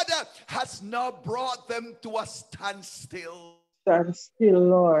God, has now brought them to a standstill. Stand still,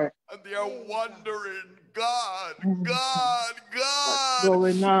 Lord. And they are wondering, God, God, What's God,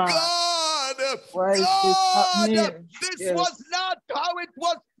 going on? God, Why is this God, happening? this Yes. was not how it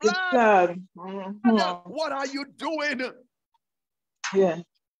was The planned. plan. What are you doing? Yes.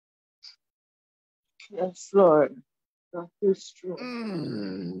 Yes, Lord. That is true.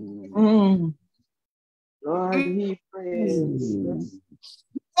 Lord, we praise. Yes.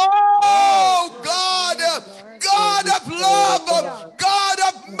 Oh, God, God of love, God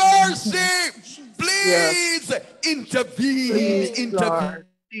of mercy, please intervene, Please, intervene. Lord.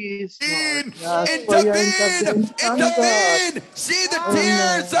 Please, Lord. Ask for your Intervene, intervention, God. intervene. See the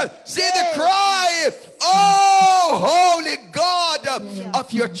Amen. tears, see the cry. Oh, holy God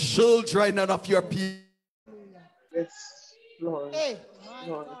of your children and of your people. Yes, Lord.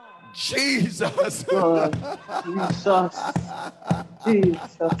 Lord. Jesus. Lord. Jesus.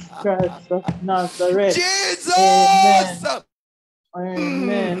 Jesus Christ of Nazareth. Jesus.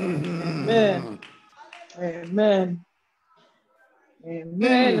 Amen. Amen. Amen.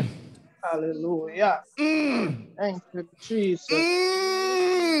 Amen. Hallelujah. Thank you, Jesus.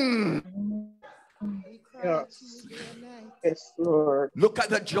 Yes. Yes, Lord. Look at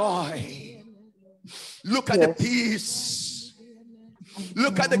the joy. Look at the peace.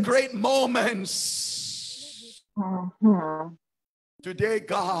 Look at the great moments. Today,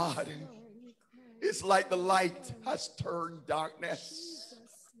 God, it's like the light has turned darkness.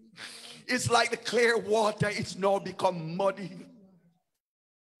 It's like the clear water, it's now become muddy.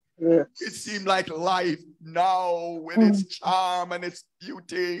 Yes. It seemed like life now, with its charm and its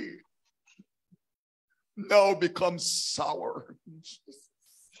beauty, now becomes sour.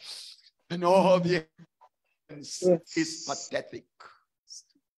 And all the evidence is pathetic.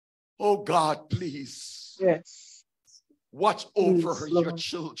 Oh God, please. Yes. Watch over your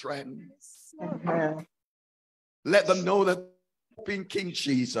children. Amen. Let them know that in King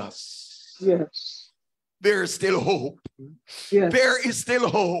Jesus, yes, there is still hope. Yes. There is still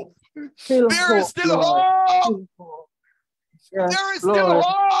hope. Still There is hope, still Lord. hope. Still hope. Yes, There is Lord. still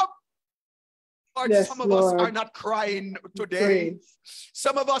hope. Lord, Yes, some of Lord. us are not crying today. Praise.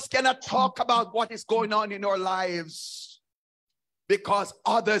 Some of us cannot talk about what is going on in our lives because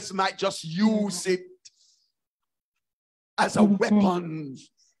others might just use it as a weapon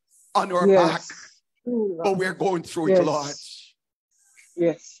on our back. But we're going through it, Lord.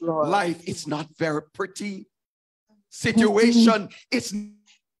 Yes, Lord. Life is not very pretty. Situation is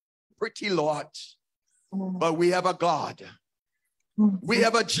pretty, Lord. But we have a God. We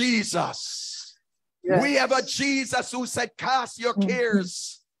have a Jesus. Yes. We have a Jesus who said, cast your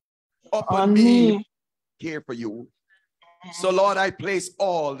cares upon me. Care for you. So, Lord, I place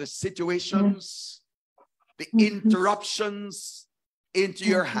all the situations, the interruptions into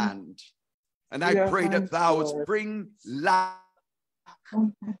your hand. And I pray that thou would bring light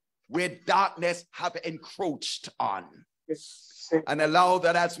where darkness have encroached on. And allow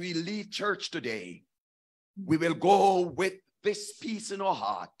that as we leave church today, we will go with this peace in our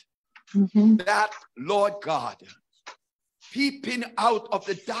heart. That, Lord God, peeping out of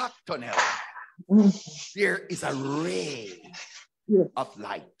the dark tunnel, there is a ray of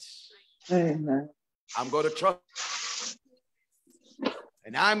light. Amen. I'm going to trust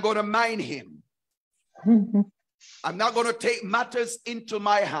and I'm going to mind him. I'm not going to take matters into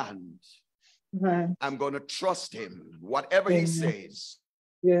my hand. I'm going to trust him. Whatever he says,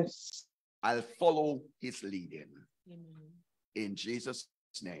 yes, I'll follow his leading. In Jesus'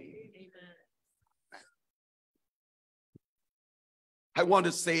 name. Amen. I want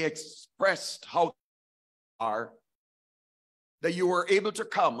to say, expressed how are that you were able to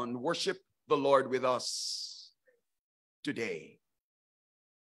come and worship the Lord with us today.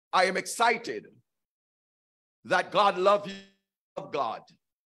 I am excited that God loves you, love God.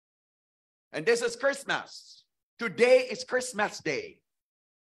 And this is Christmas. Today is Christmas Day.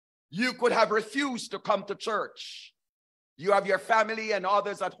 You could have refused to come to church. You have your family and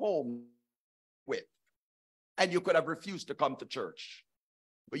others at home with, and you could have refused to come to church.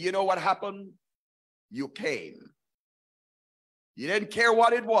 But you know what happened? You came. You didn't care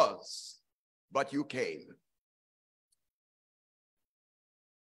what it was, but you came.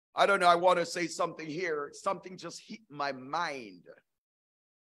 I don't know, I want to say something here. Something just hit my mind.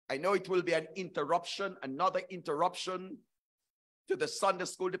 I know it will be an interruption, another interruption to the Sunday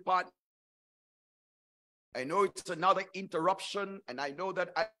school department. I know it's another interruption, and I know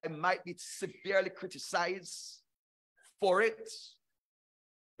that I might be severely criticized for it.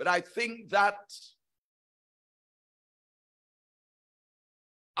 But I think that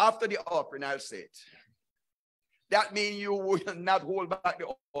after the offering, I'll say it. That means you will not hold back the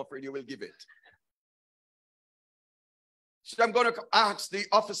offering, you will give it. So I'm going to ask the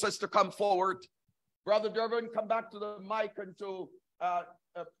officers to come forward. Brother Durban, come back to the mic and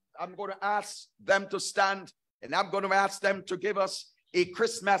I'm going to ask them to stand, and I'm going to ask them to give us a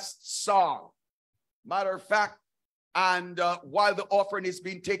Christmas song. Matter of fact, and while the offering is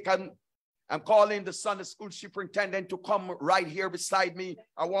being taken, I'm calling the Sunday school superintendent to come right here beside me.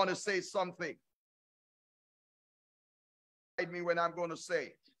 I want to say something. Beside me when I'm going to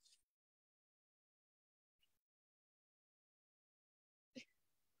say.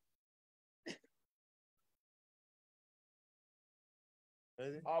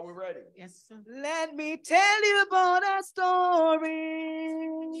 Are we ready? Yes, sir. Let me tell you about a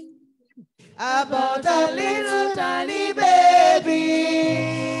story about a little tiny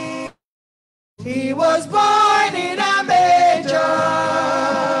baby. He was born in a manger,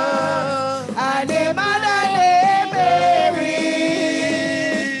 and a mother named Mary,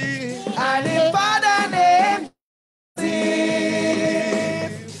 and a father named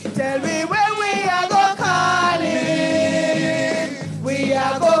Joseph. Tell me where we are go calling. We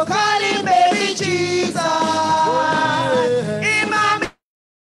are go calling baby Jesus. Imam,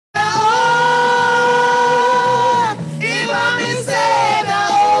 oh, Imam is Savior.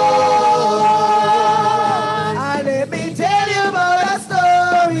 And let me tell you about a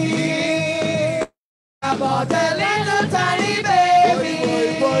story about a little tiny baby.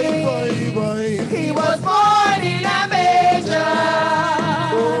 He was born in a manger,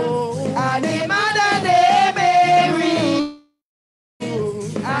 and his mother named Mary,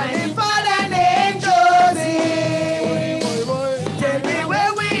 and his father named Joseph. Tell me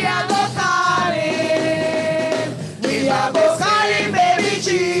where we are go calling. We are go calling baby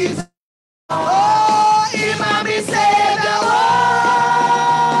Jesus. Oh, Imam is Savior. Oh,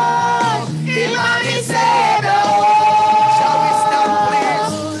 Imam is Savior. Shall we stand,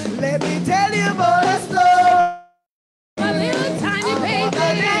 please? Let me tell you about a story. A little tiny About a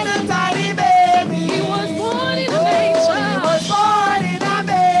baby. little tiny baby. He was born in a He manger. was born in a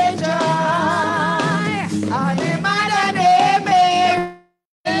manger. And his mother named Mary,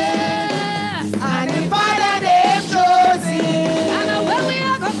 and his father named Joseph. And where we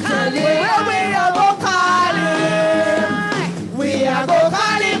are go Where we calling. are go calling. We are go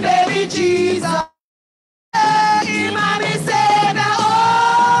calling baby Jesus. Imam is Savior.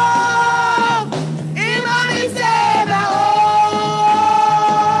 Oh, Imam is Savior. Oh,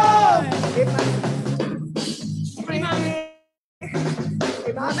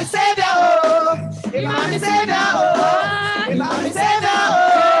 Imam is Savior. Imam is Savior. Imam is Savior.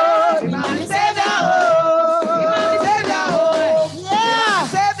 Imam is Savior. Imam is Savior. Yeah,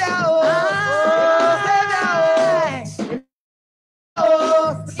 Savior. Savior.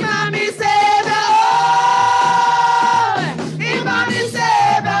 Imam is Savior. Imam is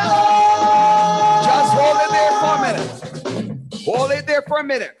Savior. Just hold it there for a minute. Hold it there for a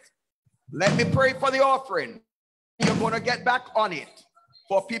minute. Let me pray for the offering. You're going to get back on it.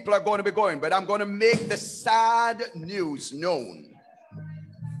 For people are going to be going. But I'm going to make the sad news known.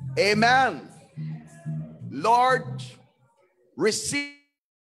 Amen. Lord, receive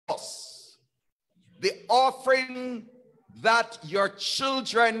us the offering that your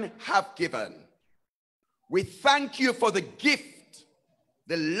children have given. We thank you for the gift,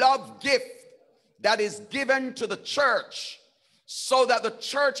 the love gift that is given to the church so that the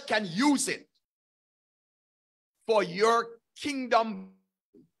church can use it for your kingdom.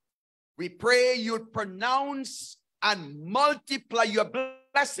 We pray you'd pronounce and multiply your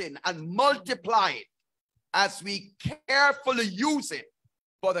blessing and multiply it as we carefully use it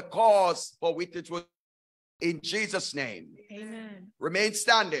for the cause for which it was. In Jesus' name. Amen. Remain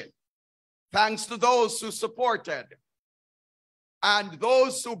standing. Thanks to those who supported and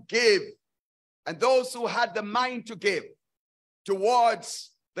those who gave and those who had the mind to give towards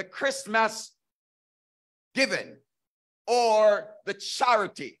the Christmas giving or the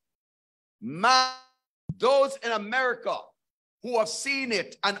charity. Those in America who have seen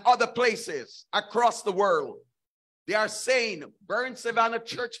it and other places across the world, they are saying, Burn Savannah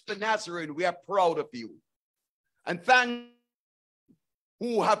Church of the Nazarene, we are proud of you. And thank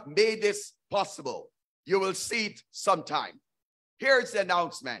who have made this possible. You will see it sometime. Here's the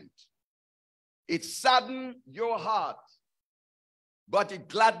announcement. It saddened your heart, but it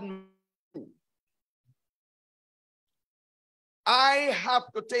gladdened you. I have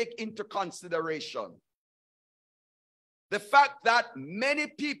to take into consideration the fact that many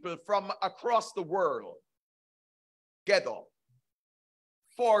people from across the world gather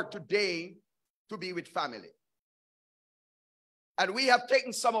for today to be with family. And we have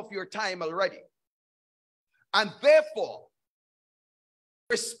taken some of your time already. And therefore,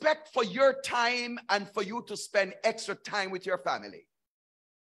 respect for your time and for you to spend extra time with your family.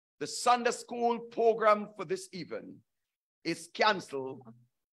 The Sunday school program for this evening is canceled.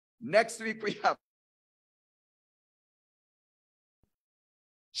 Next week we have.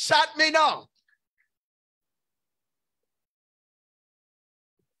 Shut me now.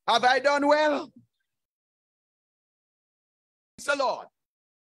 Have I done well? Praise the Lord.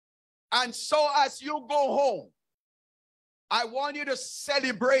 And so as you go home, I want you to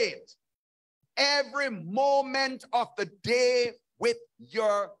celebrate every moment of the day with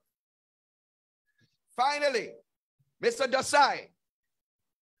your. Finally, Mr. Dasai.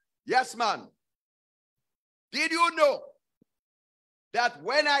 Yes, man. Did you know that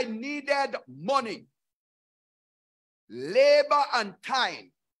when I needed money, labor, and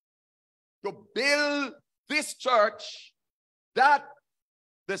time to build this church, that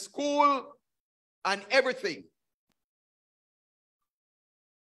the school and everything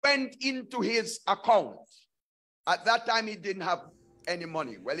went into his account? At that time, he didn't have any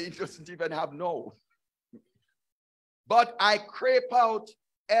money. Well, he doesn't even have no. But I scrape out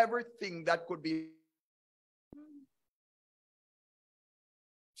everything that could be.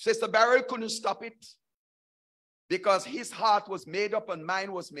 Sister Beryl couldn't stop it because his heart was made up and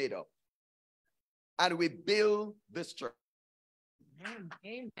mine was made up. And we build this church. Amen,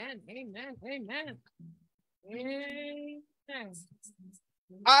 amen, amen, amen.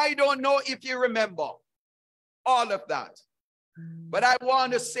 I don't know if you remember all of that, but I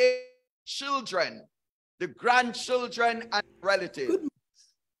want to say, children, the grandchildren and relatives,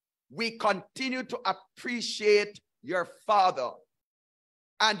 we continue to appreciate your father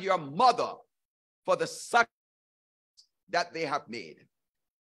and your mother for the sacrifice that they have made.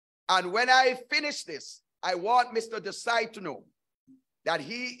 And when I finish this, I want Mr. Desai to know that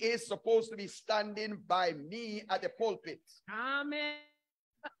he is supposed to be standing by me at the pulpit. Amen.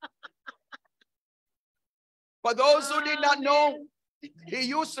 For those who did not know, he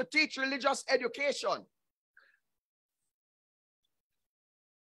used to teach religious education.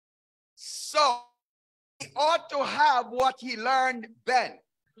 So he ought to have what he learned then.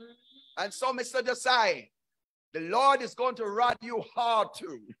 And so, Mr. Desai, the Lord is going to rod you hard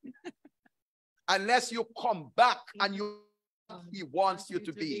too. Unless you come back and you he wants you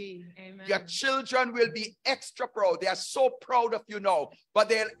to be. Amen. Your children will be extra proud. They are so proud of you now, but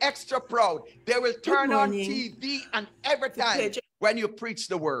they're extra proud. They will turn on TV and every time when you preach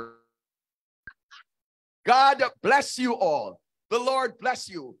the word. God bless you all. The Lord bless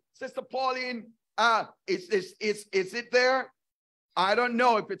you. Sister Pauline, is it there? I don't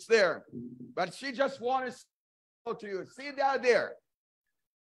know if it's there, but she just wanted to say hello to you. See that there?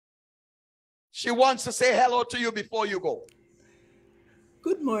 She wants to say hello to you before you go.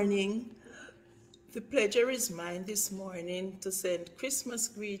 Good morning. The pleasure is mine this morning to send Christmas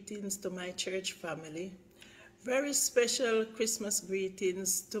greetings to my church family. Very special Christmas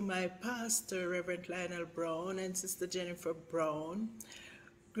greetings to my pastor, Reverend Lionel Brown and Sister Jennifer Brown.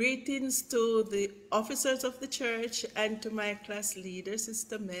 Greetings to the officers of the church and to my class leader,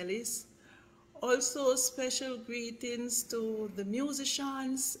 Sister Melis. Also special greetings to the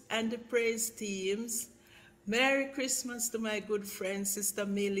musicians and the praise teams. Merry Christmas to my good friend, Sister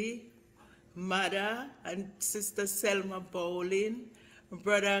Millie, Mother, and Sister Selma Bowling,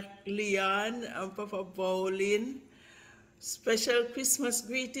 Brother Leon and Papa Bowling. Special Christmas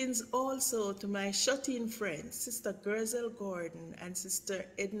greetings also to my shut-in friends, Sister Gerzel Gordon and Sister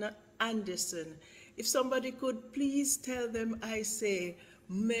Edna Anderson. If somebody could please tell them I say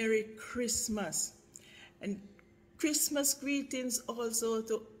Merry Christmas. And Christmas greetings also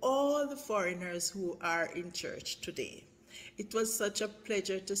to all the foreigners who are in church today. It was such a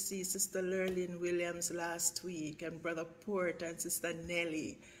pleasure to see Sister Lurleen Williams last week and Brother Port and Sister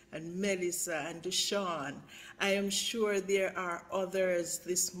Nellie and Melissa and Deshaun. I am sure there are others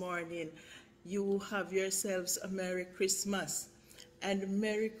this morning. You have yourselves a Merry Christmas. And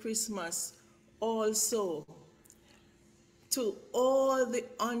Merry Christmas also to all the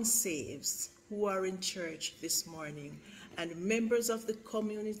unsaved who are in church this morning and members of the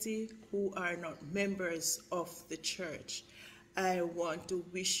community who are not members of the church. I want to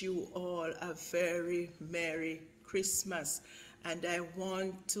wish you all a very Merry Christmas. And I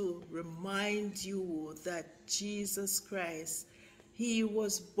want to remind you that Jesus Christ, he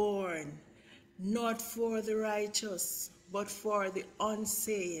was born not for the righteous, but for the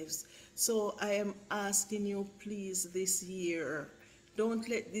unsaved. So I am asking you, please, this year, don't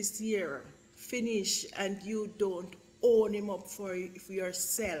let this year finish and you don't own him up for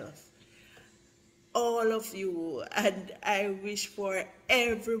yourself. All of you, and I wish for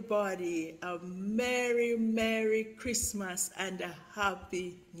everybody a Merry, Merry Christmas and a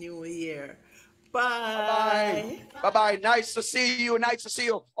Happy New Year. Bye. Bye-bye. Bye-bye. Nice to see you. Nice to see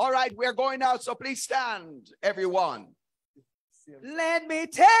you. All right, we're going out, so please stand, everyone. Let me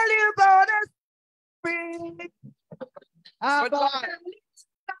tell you about a spring. Goodbye.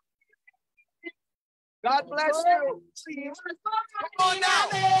 God bless you. Come on now.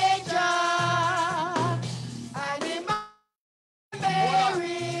 And in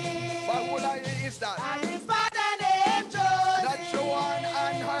Mary. But who is that? And his father named Joseph. That's Joanne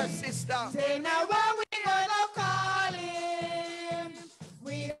and her sister. Say now